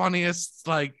be the funniest.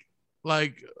 Like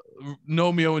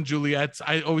Romeo and Juliet.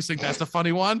 I always think that's a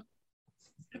funny one.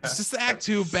 Sister Act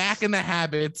 2, Back in the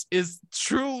Habits, is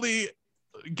truly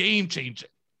game changing.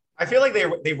 I feel like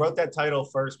they wrote that title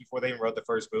first before they even wrote the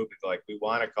first movie. They're like, we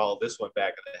want to call this one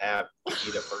Back in the Habit. We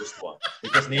need a first one. We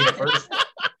just need a first one.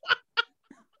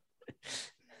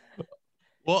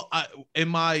 Well, in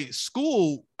my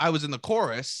school, I was in the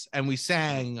chorus and we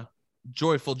sang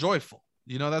Joyful, Joyful.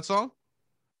 You know that song?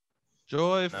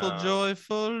 Joyful, No.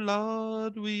 joyful,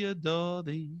 Lord, we adore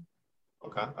thee.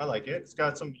 Okay, I like it. It's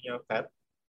got some pep.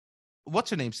 What's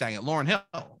her name sang it? Lauren Hill.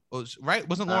 Right?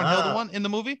 Wasn't Lauren Hill the Ah. one in the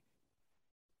movie?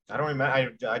 I don't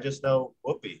remember. I just know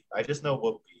Whoopi.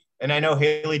 And I know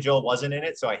Haley Joel wasn't in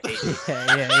it, so I hate it.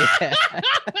 Yeah.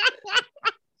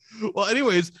 Well,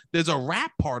 anyways, there's a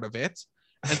rap part of it.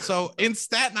 And so in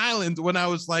Staten Island, when I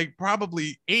was like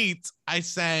probably 8, I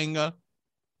sang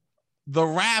the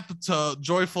rap to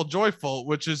Joyful, Joyful,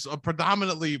 which is a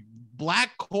predominantly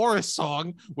black chorus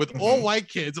song with all Mhm. white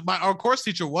kids. Our chorus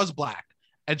teacher was black,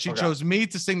 and she Okay. chose me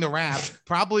to sing the rap,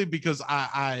 probably because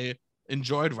I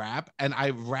enjoyed rap and I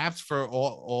rapped for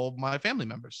all my family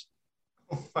members.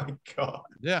 Oh my God.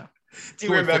 Yeah. Do you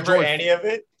Joyful, remember joyful. any of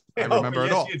it? I remember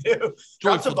it yes, all. You do.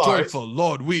 Drop some Joyful, bars. joyful,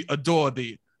 Lord, we adore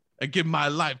thee and give my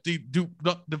life. Do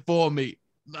nothing for me.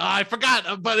 I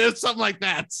forgot, but it's something like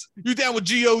that. You down with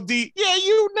God? Yeah,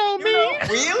 you know You me. know,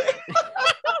 really?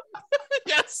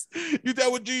 Yes, you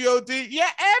down with God? Yeah,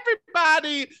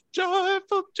 everybody.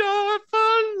 Joyful,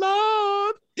 joyful,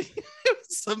 Lord.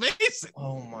 It's amazing.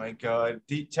 Oh my God.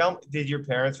 Did your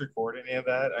parents record any of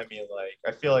that? I mean, like,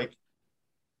 I feel like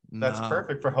that's No,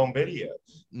 perfect for home videos.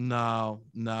 No.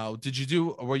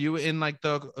 Were you in like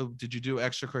did you do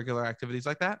extracurricular activities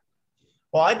like that?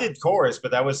 Well, I did chorus,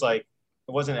 but that was like,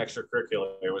 it wasn't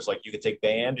extracurricular. It was like you could take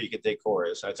band or you could take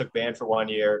chorus. I took band for 1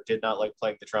 year, did not like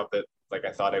playing the trumpet like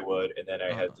I thought I would. And then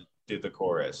I had to do the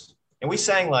chorus. And we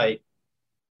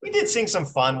did sing some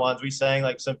fun ones. We sang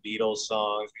like some Beatles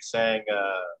songs. We sang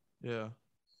Yeah,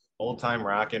 old time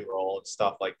rock and roll and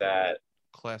stuff like that.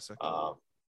 classic.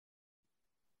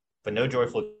 But no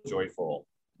joyful.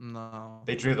 No.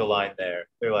 They drew the line there.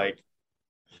 They're like,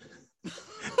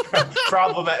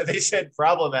 problematic. They said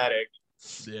problematic.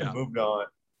 Yeah. And moved on.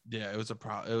 Yeah, it was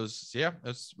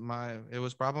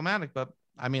problematic, but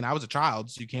I mean, I was a child,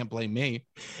 so you can't blame me.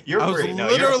 You're I was free. No,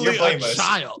 literally you're a blameless.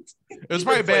 child. It was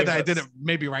You're probably bad that I did blameless. it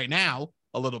maybe right now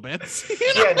a little bit.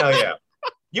 Yeah.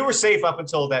 You were safe up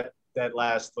until that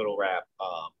last little rap.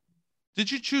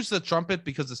 Did you choose the trumpet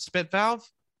because of spit valve?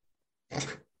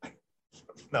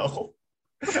 No.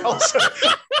 Also,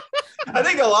 I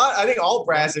think all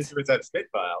brass instruments have spit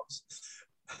valves.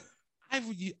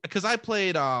 Because I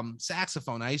played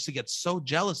saxophone. I used to get so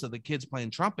jealous of the kids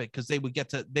playing trumpet because they would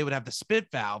have the spit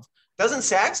valve. Doesn't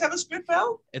sax have a spit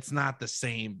valve? It's not the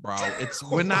same, bro. It's Oh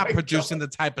we're not my producing the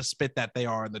type of spit that they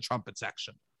are in the trumpet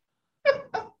section.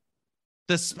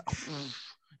 This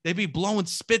they'd be blowing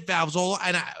spit valves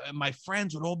and my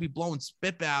friends would all be blowing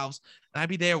spit valves, and I'd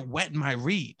be there wetting my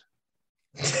reed.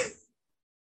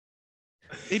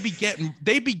 They'd be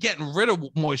getting rid of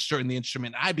moisture in the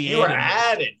instrument. I'd be You had to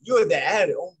add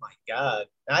it. Oh my God.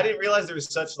 And I didn't realize there was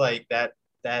such like that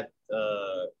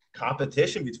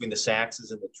competition between the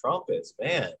saxes and the trumpets.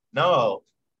 Man, no.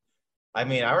 I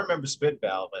mean, I remember spit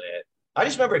valve in it. I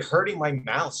just remember it hurting my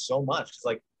mouth so much because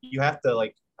like you have to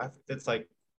like it's like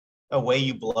a way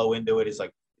you blow into it is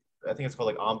like I think it's called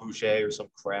like embouche or some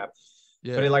crap.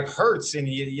 Yeah. But it like hurts and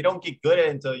you don't get good at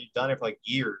it until you've done it for like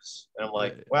years. And I'm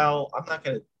like, well, I'm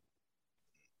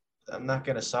not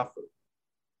gonna suffer.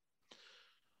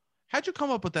 How'd you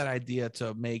come up with that idea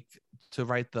to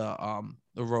write the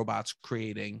robots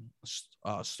creating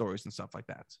stories and stuff like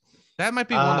that? That might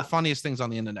be one of the funniest things on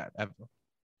the internet ever.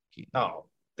 Oh,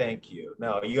 thank you.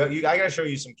 No, I gotta show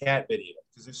you some cat videos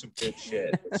because there's some good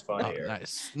shit. It's funny. Oh,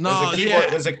 nice. No,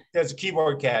 there's a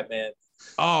keyboard cat, man.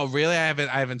 Oh, really? I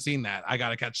haven't seen that. I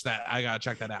gotta catch that. I gotta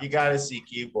check that out. You gotta see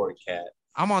keyboard cat.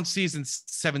 I'm on season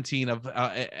 17 of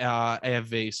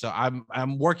AFV, so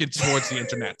I'm working towards the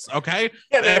internet. Okay,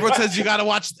 yeah, everyone says you got to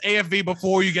watch AFV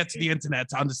before you get to the internet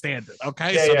to understand it.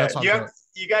 Okay, yeah, so that's what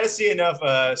you got to see enough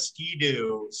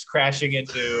ski-doos crashing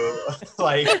into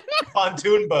like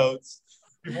pontoon boats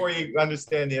before you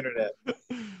understand the internet.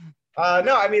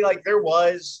 No, I mean like there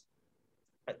was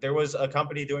a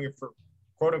company doing it for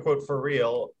quote unquote for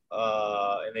real,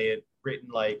 and they had written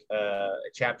like a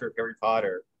chapter of Harry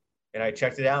Potter. And I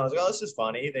checked it out. And I was like, "Oh, this is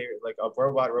funny." They like a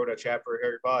robot wrote a chapter of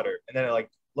Harry Potter, and then I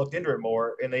like looked into it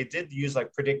more, and they did use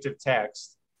like predictive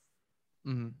text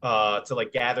to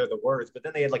like gather the words, but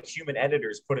then they had like human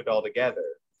editors put it all together.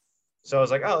 So I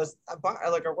was like, "Oh,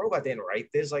 like a robot didn't write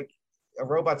this. Like a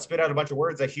robot spit out a bunch of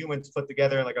words that humans put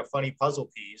together in like a funny puzzle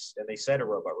piece, and they said a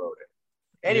robot wrote it.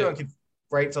 Anyone could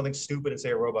write something stupid and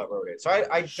say a robot wrote it. So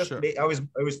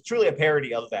it was truly a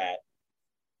parody of that."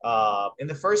 And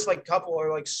the first like couple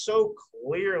are like so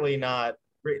clearly not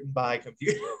written by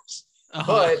computers,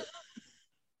 but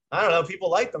I don't know, people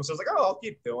like them. So I was like, oh, I'll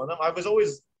keep doing them. I was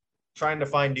always trying to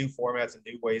find new formats and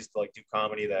new ways to like do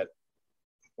comedy that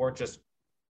weren't just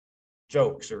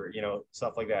jokes or,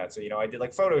 stuff like that. So, I did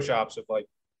like Photoshops of like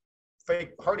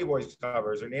fake Hardy Boys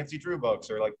covers or Nancy Drew books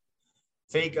or like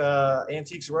fake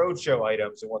Antiques Roadshow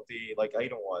items and what the like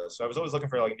item was. So I was always looking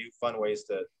for like new fun ways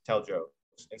to tell jokes.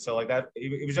 And so like that,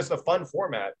 it was just a fun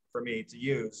format for me to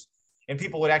use. And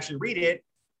people would actually read it,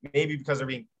 maybe because they're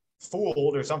being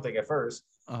fooled or something at first.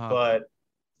 But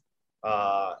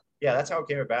yeah, that's how it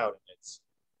came about.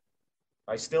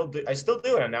 I still do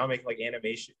it. And now I'm making like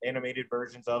animated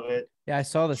versions of it. Yeah, I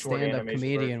saw the stand-up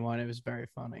comedian one. It was very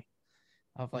funny.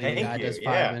 Of like a guy does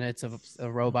 5 minutes of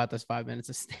a robot does 5 minutes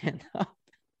of stand-up.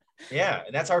 Yeah,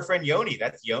 and that's our friend Yoni.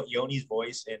 That's Yoni's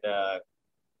voice. And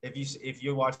if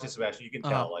you watch this, Sebastian, you can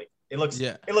tell like it looks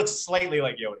slightly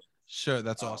like Yoni. Sure,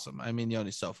 that's awesome. I mean,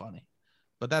 Yoni's so funny,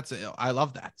 but I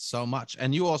love that so much.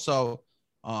 And you also,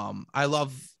 I like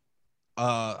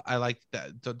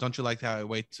that. Don't you like how I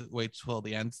wait till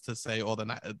the end to say all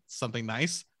the something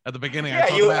nice at the beginning? Yeah, I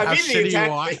talk about how shitty you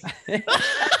are.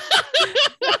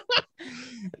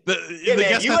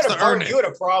 Man, you had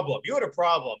a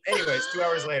problem. Anyways, 2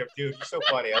 hours later, dude, you're so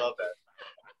funny. I love that.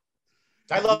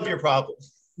 I love your problem.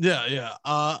 Yeah.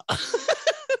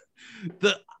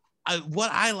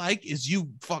 What I like is you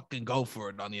fucking go for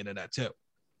it on the internet too.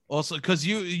 Also, because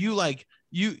you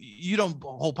don't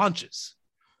hold punches.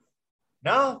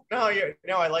 No.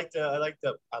 I like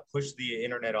to push the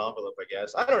internet envelope. I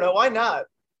guess I don't know why not.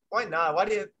 Why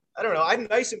do you? I don't know. I'm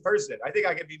nice in person. I think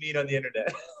I can be mean on the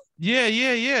internet.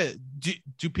 Yeah.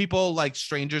 Do people like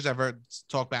strangers ever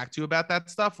talk back to you about that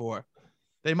stuff, or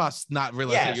they must not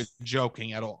realize that you're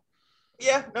joking at all?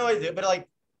 Yeah, no, I do, but like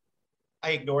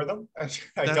I ignore them. I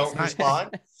don't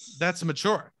respond. That's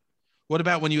mature. What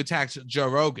about when you attacked Joe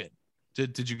Rogan?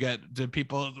 Did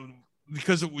people,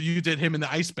 because you did him in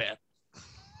the ice bath?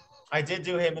 I did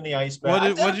do him in the ice bath.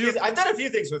 I've done a few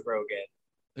things with Rogan,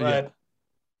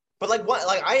 but like what?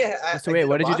 Like so wait,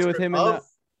 what did you do with him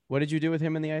what did you do with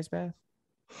him in the ice bath?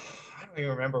 I don't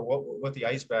even remember what the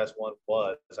ice bath one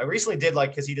was. I recently did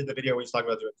because he did the video where he's talking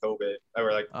about doing COVID. I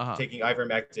were like taking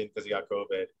ivermectin because he got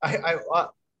COVID.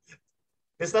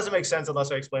 This doesn't make sense unless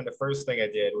I explain the first thing I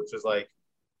did, which was like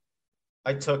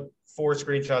I took 4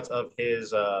 screenshots of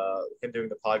him doing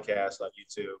the podcast on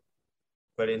YouTube,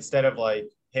 but instead of like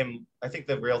him, I think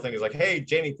the real thing is like, hey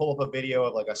Jamie, pull up a video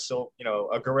of like a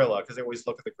gorilla, because they always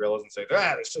look at the gorillas and say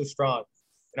they're so strong.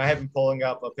 And I have him pulling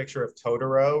up a picture of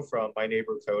Totoro from My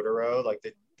Neighbor Totoro, like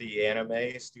the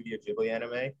anime, Studio Ghibli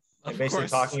anime, and basically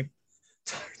talking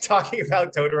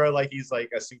about Totoro like he's like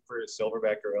a super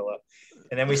silverback gorilla.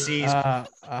 And then we see, and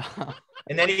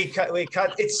then we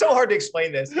cut. It's so hard to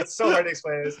explain this. But then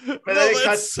it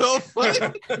cuts so funny.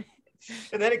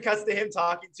 And then it cuts to him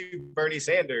talking to Bernie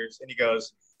Sanders, and he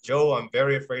goes, "Joe, I'm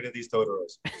very afraid of these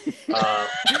Totoros."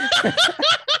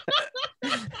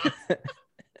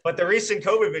 But the recent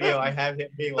COVID video, I have him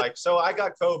being like, so I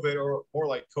got COVID, or more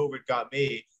like COVID got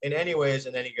me. And anyways,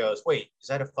 and then he goes, wait, is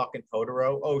that a fucking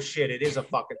Totoro? Oh shit, it is a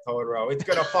fucking Totoro. It's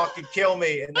gonna fucking kill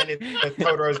me. And then the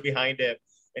Totoro's behind him.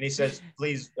 And he says,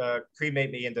 please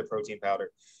cremate me into protein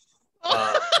powder.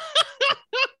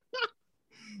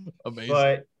 Amazing.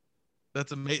 But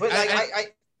that's amazing.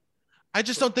 like, I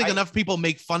just don't think enough people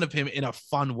make fun of him in a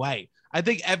fun way. I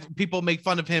think people make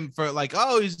fun of him for like,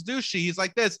 oh, he's douchey. He's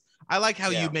like this. I like how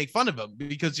you make fun of him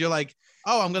because you're like,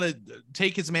 oh, I'm going to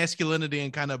take his masculinity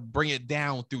and kind of bring it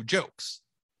down through jokes.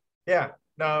 Yeah.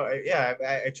 No, yeah.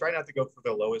 I try not to go for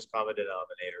the lowest common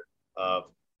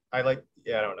denominator. I like,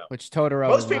 I don't know. Which Totoro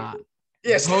Most is people, not.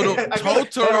 yes.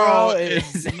 Totoro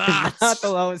is not the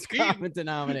lowest common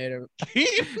denominator.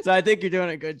 So I think you're doing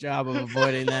a good job of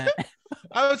avoiding that.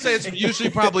 I would say it's usually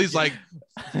probably his like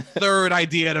third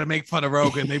idea to make fun of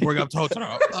Rogan. They bring up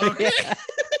Totoro. Okay.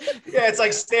 Yeah, it's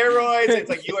like steroids. It's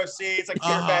like UFC. It's like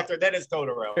Fear Factor. Then it's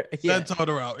Totoro. Then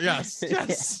Totoro. Yes.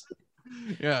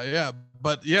 Yeah.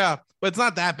 But it's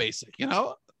not that basic, you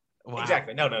know? Wow.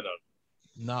 Exactly. No.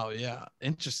 No, yeah.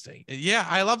 Interesting. Yeah,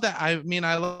 I love that. I mean,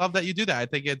 I love that you do that. I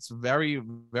think it's very,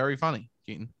 very funny,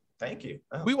 Keaton. Thank you.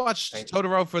 Oh, we watched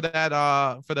Totoro for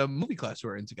that for the movie class we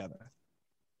were in together.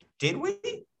 Did we?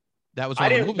 That was I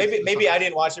didn't. Maybe I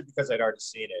didn't watch it because I'd already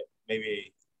seen it.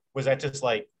 Maybe was that just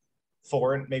like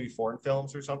foreign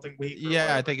films or something?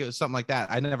 Yeah, I think it was something like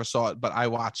that. I never saw it, but I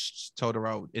watched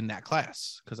Totoro in that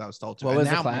class because I was told to. What was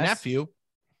the class? My nephew,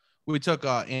 we took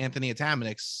Anthony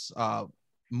Atamanik's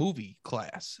movie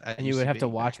class, and you would have to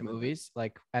watch movies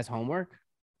like as homework.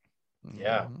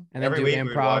 Yeah, and then do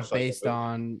improv based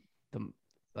on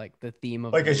the theme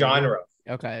of like a genre.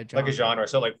 Okay, like a genre.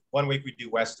 So like one week we do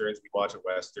westerns, we watch a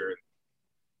western,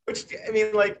 which I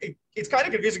mean, like it's kind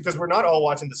of confusing because we're not all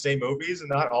watching the same movies and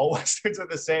not all westerns are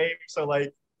the same. So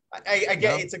like I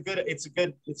get it's a good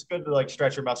to like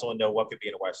stretch your muscle and know what could be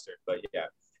in a western. But yeah,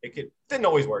 didn't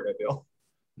always work, I feel.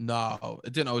 No,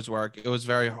 it didn't always work. It was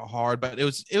very hard, but it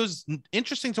was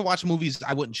interesting to watch movies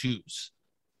I wouldn't choose.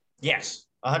 Yes,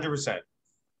 100%.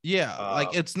 Yeah,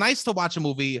 like it's nice to watch a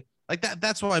movie like that.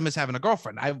 That's why I miss having a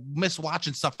girlfriend. I miss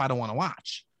watching stuff I don't want to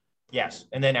watch. Yes,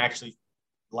 and then actually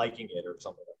liking it or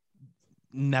something.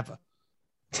 Never.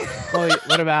 Well,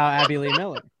 what about Abby Lee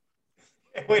Miller?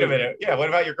 Wait a minute. Yeah, what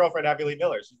about your girlfriend Abby Lee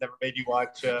Miller? She's never made you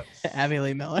watch Abby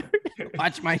Lee Miller.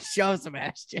 Watch my show,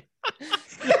 Sebastian.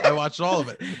 I watched all of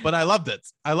it, but I loved it.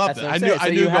 I loved it. I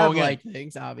knew you going in. Like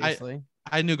things, obviously.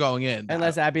 I knew going in.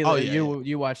 Unless Abby Lee,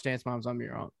 you watch Dance Moms on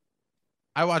your own.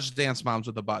 I watched Dance Moms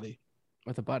with a buddy.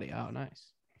 With a buddy. Oh,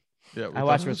 nice. Yeah, I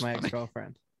watched it with my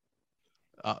ex-girlfriend.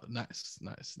 Oh, nice.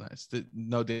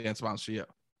 No Dance Moms for you.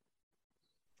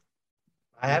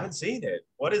 I haven't seen it.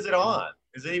 What is it on?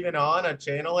 Is it even on a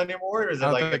channel anymore? Or is it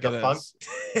like a defunct?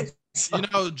 You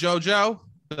know JoJo?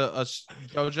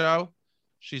 JoJo?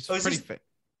 She's pretty fit.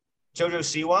 JoJo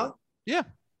Siwa? Yeah.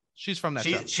 She's from that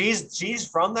show. She's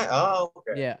from that. Oh,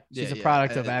 okay. Yeah. She's a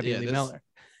product of Abby Lee Miller.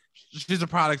 She's a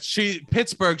product.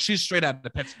 Pittsburgh. She's straight out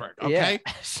of Pittsburgh. Okay.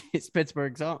 Yeah. She's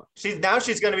Pittsburgh's own. She's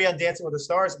going to be on Dancing with the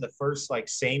Stars in the first like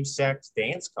same-sex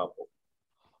dance couple.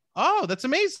 Oh, that's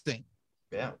amazing.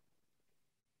 Yeah.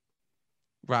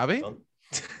 Robbie?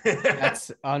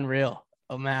 That's unreal.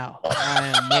 Oh, Mal.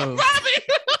 I am moved.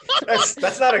 Robbie!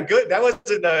 That's not a good. That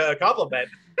wasn't a compliment.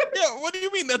 Yeah, what do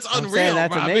you mean that's unreal?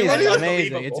 That's Robbie? amazing. That's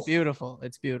amazing. It's beautiful.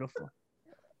 It's beautiful.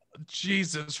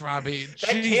 Jesus, Robbie.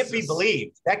 That can't be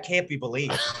believed. That can't be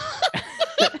believed.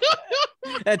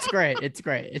 That's great. It's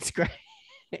great. It's great.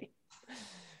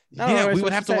 Yeah, we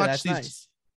would have to watch these. Nice.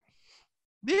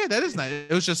 Yeah, that is nice.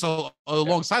 It was just a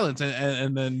long silence,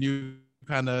 and then you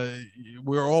kind of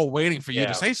we were all waiting for you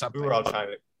to say something. We were all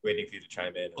waiting for you to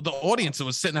chime in. The audience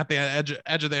was sitting at the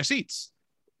edge of their seats.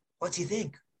 What do you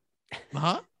think?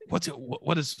 Huh? What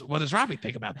does Robbie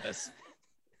think about this?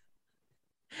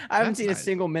 I haven't seen a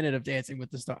single minute of Dancing with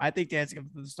the Stars. I think Dancing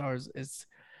with the Stars is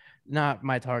not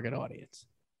my target audience.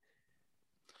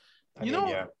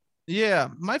 Yeah,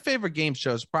 my favorite game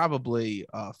show is probably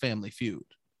Family Feud.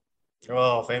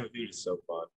 Oh, Family Feud is so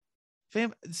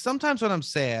fun. Sometimes when I'm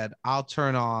sad, I'll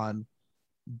turn on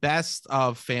Best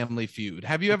of Family Feud.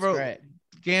 Have you ever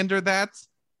gandered that?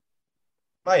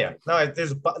 Oh yeah, no.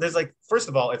 There's like, first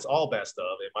of all, it's all best of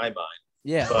in my mind.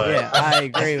 Yeah, I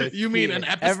agree with you. Mean an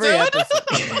episode? Every episode,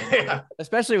 yeah.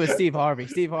 Especially with Steve Harvey.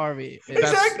 Steve Harvey.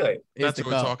 Exactly. That's what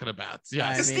we're talking about.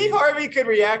 Yeah. Steve Harvey could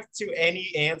react to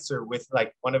any answer with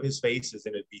like one of his faces,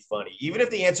 and it'd be funny, even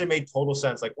if the answer made total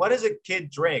sense. Like, what does a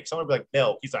kid drink? Someone would be like,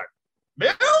 milk. He's like,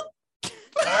 milk.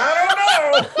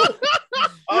 I don't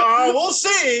know. We'll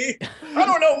see. I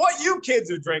don't know what you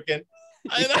kids are drinking.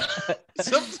 I know.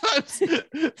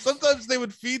 Sometimes they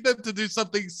would feed them to do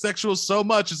something sexual so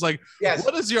much. It's like, Yes.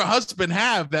 what does your husband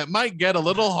have that might get a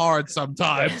little hard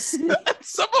sometimes?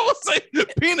 Someone will say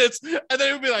penis, and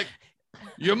they would be like,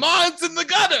 your mind's in the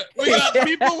gutter. We got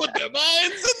people with their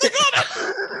minds in the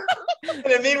gutter. And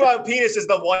then meanwhile, penis is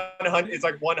the 100. It's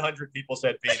like 100 people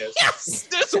said penis. Yes,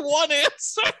 there's one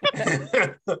answer.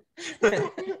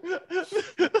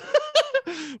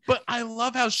 But I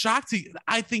love how shocked he.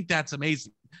 I think that's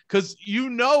amazing because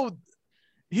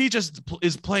he just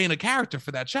is playing a character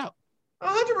for that show.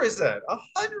 100%.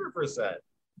 100%.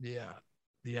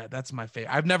 Yeah, that's my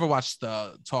favorite. I've never watched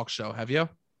the talk show. Have you?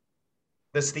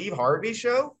 The Steve Harvey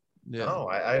show? Yeah. No,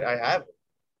 I haven't.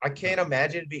 I can't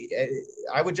imagine.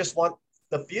 I would just want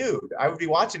the feud. I would be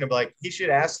watching him like he should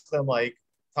ask them like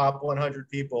top 100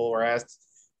 people or ask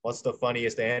what's the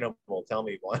funniest animal? Tell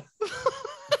me one.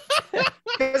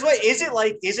 Because wait, is it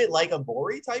like a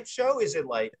Maury type show? Is it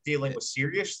like dealing with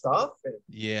serious stuff?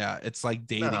 Yeah, it's like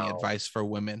dating advice for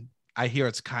women. I hear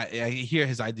his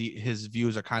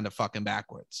views are kind of fucking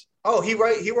backwards. Oh, he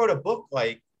wrote a book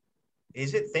like,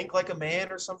 is it Think Like a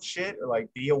Man or some shit, or like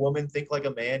Be a Woman, Think Like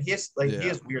a Man? He has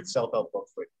weird self-help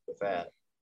books with that.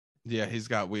 Yeah, he's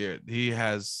got weird. He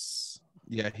has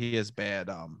bad.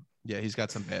 Yeah, he's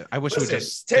got some bad. I wish we would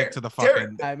just stick to the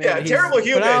fucking. Terrible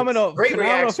human. Phenomenal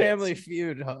reactions. Family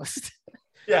Feud host.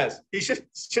 Yes, he should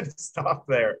stop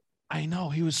there. I know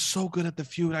he was so good at the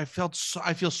feud. I feel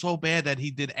so bad that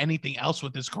he did anything else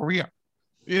with his career.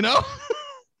 You know?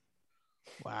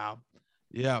 Wow.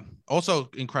 Yeah. Also,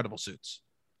 incredible suits.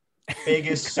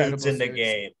 Biggest suits in the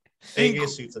game.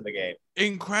 Biggest suits in the game.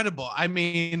 Incredible. I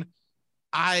mean,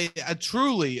 I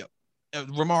truly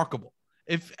remarkable.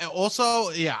 If also,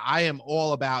 yeah, I am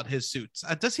all about his suits.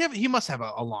 Does he have? He must have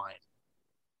a line.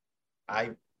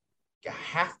 I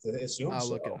have to assume I'll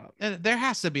so. look it up. And there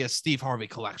has to be a Steve Harvey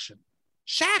collection.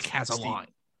 Shaq has a line.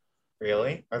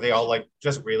 Really? Are they all like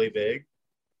just really big?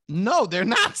 No, they're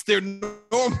not. They're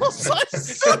normal size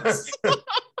suits.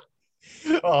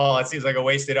 Oh, it seems like a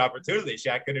wasted opportunity.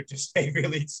 Shaq could have just made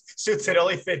really suits that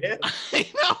only fit him. I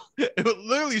know.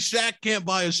 Literally, Shaq can't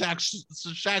buy a Shaq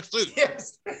suit.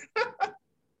 Yes.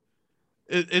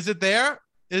 Is it there?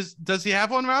 Does he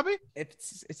have one, Robbie? It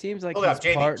seems like pull it up,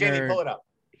 Jamie. Jamie, pull it up.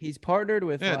 He's partnered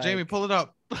with. Yeah, Jamie, pull it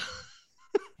up.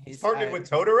 He's partnered with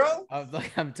Totoro.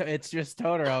 It's just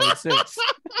Totoro with suits.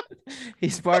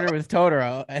 He's partnered with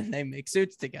Totoro, and they make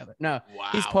suits together. No, wow.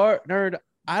 He's partnered.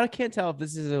 I can't tell if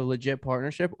this is a legit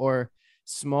partnership or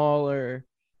smaller.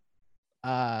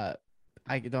 I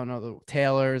don't know, the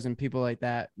tailors and people like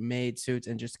that made suits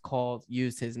and just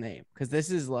used his name, because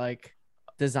this is like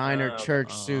designer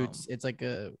church suits. It's like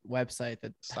a website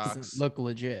that doesn't look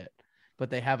legit, but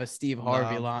they have a Steve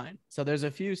Harvey line. So there's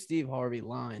a few Steve Harvey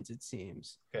lines, it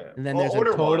seems. Okay. And then there's a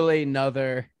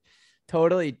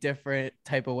totally different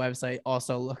type of website.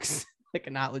 Also looks like a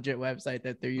not legit website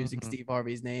that they're using Steve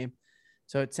Harvey's name.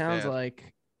 So it sounds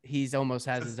like he's almost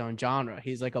has his own genre.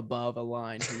 He's like above a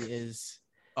line. He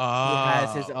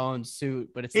has his own suit,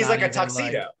 but he's like a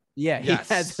tuxedo. He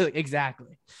has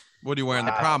exactly. What are you wearing?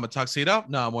 The prom? A tuxedo?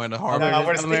 No, I'm wearing a Harvey.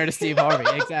 I'm wearing a Steve Harvey.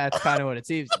 Exactly. That's kind of what it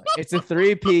seems like. It's a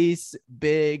 3-piece,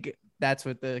 big. That's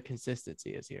what the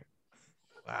consistency is here.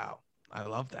 Wow. I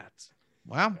love that.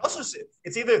 Wow. Also,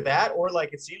 it's either that or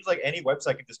like it seems like any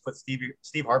website can just put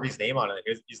Steve Harvey's name on it.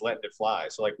 He's letting it fly.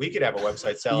 So like we could have a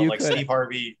website selling like Steve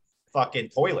Harvey fucking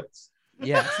toilets.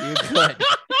 Yes, you could.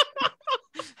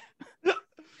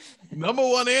 Number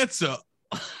one answer.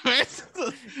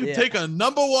 Take a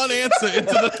number one answer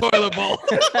into the toilet bowl.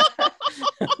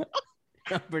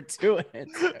 Number 2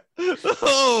 answer.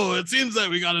 Oh, it seems like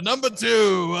we got a number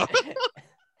 2.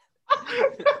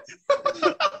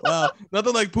 Wow,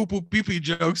 nothing like poo poo pee pee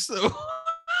jokes. So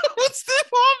what's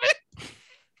Steve Harvey?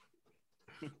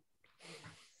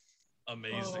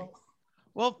 Amazing.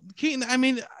 Well, Keaton, I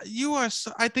mean, you are.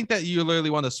 I think that you're literally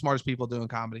one of the smartest people doing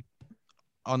comedy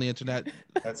on the internet.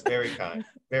 That's very kind.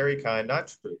 Very kind.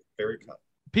 Not true. Very kind.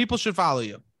 People should follow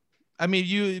you. I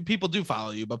mean, people do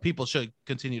follow you, but people should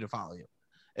continue to follow you.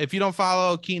 If you don't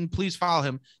follow Keaton, please follow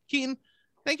him. Keaton,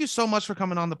 thank you so much for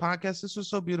coming on the podcast. This was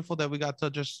so beautiful that we got to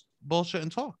just bullshit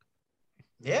and talk.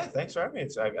 Yeah, thanks for having me.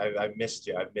 I missed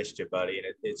you. I missed you, buddy, and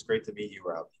it's great to meet you,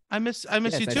 Rob. I miss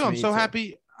you too. I'm so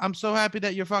happy. I'm so happy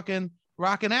that you're fucking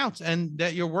rocking out and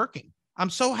that you're working. I'm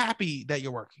so happy that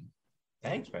you're working.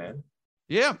 Thanks, man.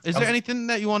 Yeah. Is there anything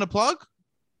that you want to plug?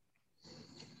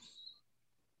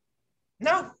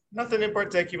 No, nothing in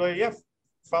particular. Yeah,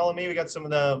 follow me. We got some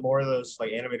of the more of those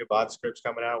like animated bot scripts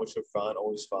coming out, which are fun,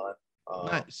 always fun.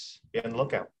 Nice. Be on the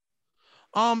lookout.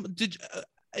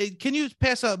 Can you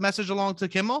pass a message along to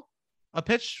Kimmel? a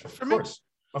pitch for Of me? course.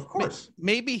 Of course.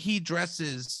 Maybe he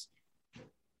dresses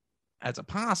as a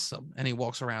possum and he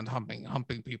walks around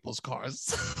humping people's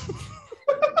cars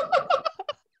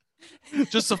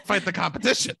just to fight the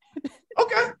competition.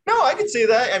 Okay. No, I can see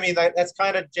that. I mean, that's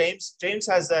kind of James. James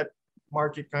has that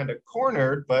market kind of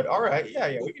cornered, but all right.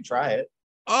 Yeah, we can try it.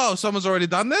 Oh, someone's already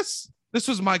done this? This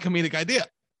was my comedic idea.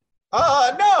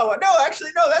 No,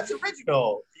 actually, no, that's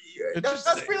original. That's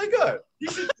Interesting. really good.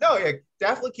 You should, no, yeah,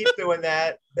 definitely keep doing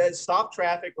that. Then stop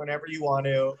traffic whenever you want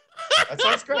to. That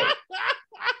sounds great.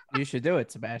 You should do it,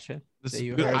 Sebastian. This So is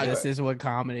you good. heard this is what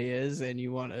comedy is, and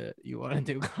you want to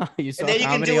do you saw then you can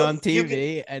comedy do it- on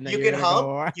TV, and then You you're can gonna hump.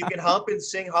 go around. You can hump and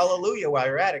sing Hallelujah while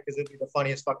you're at it because it'd be the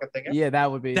funniest fucking thing ever. Yeah,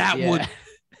 that would be Would,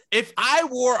 if I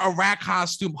wore a rat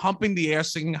costume humping the air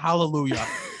singing hallelujah,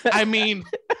 I mean,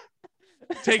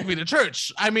 take me to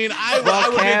church. I mean, I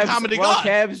would be a comedy god.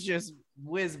 Cabs just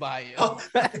whiz by you. Oh.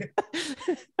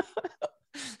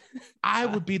 I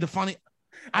would be the funny.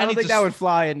 I don't need think to that would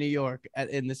fly in New York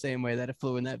in the same way that it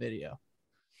flew in that video.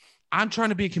 I'm trying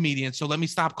to be a comedian, so let me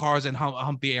stop cars and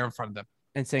hump the air in front of them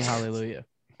And sing hallelujah.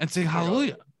 and sing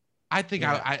hallelujah. I think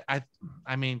Yeah.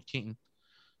 I mean, Keaton,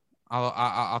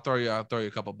 I'll throw you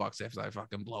a couple bucks after I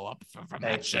fucking blow up from that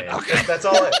Thanks, shit. man. Okay. That's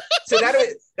all. So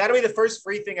that'll be the first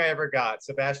free thing I ever got.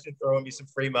 Sebastian throwing me some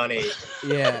free money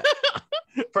Yeah.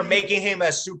 for making him a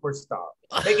superstar,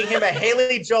 making him a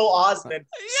Haley Joel Osment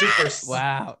superstar.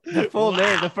 Wow. The full Wow.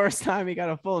 name. The first time he got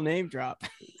a full name drop.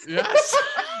 Yes.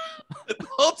 The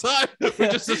whole time we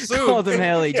just assumed Called him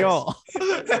Haley Yes. Joel.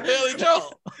 Haley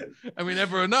Joel. I mean,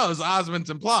 everyone knows Osmond's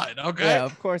implied. Okay. Yeah,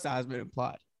 of course Osmond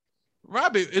implied.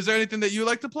 Robbie, is there anything that you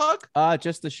like to plug?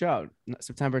 Just the show.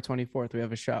 September 24th, we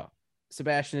have a show.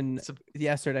 Sebastian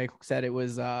yesterday said it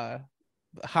was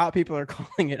hot people are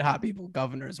calling it Hot People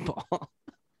Governor's Ball.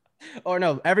 Or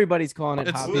no, everybody's calling it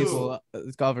It's- Hot People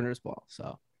Governor's Ball.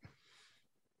 So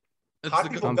It's Hot the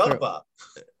people I'm gov through. bot.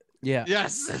 yeah.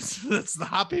 Yes, it's the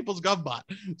Hot People's GovBot.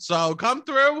 So come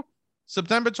through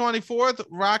September 24th,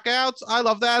 rock out. I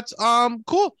love that.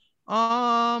 Cool.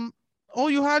 All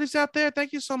you hotties out there,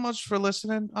 thank you so much for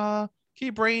listening.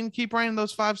 Keep writing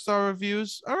those 5-star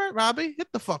reviews. All right, Robbie, hit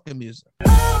the fucking music.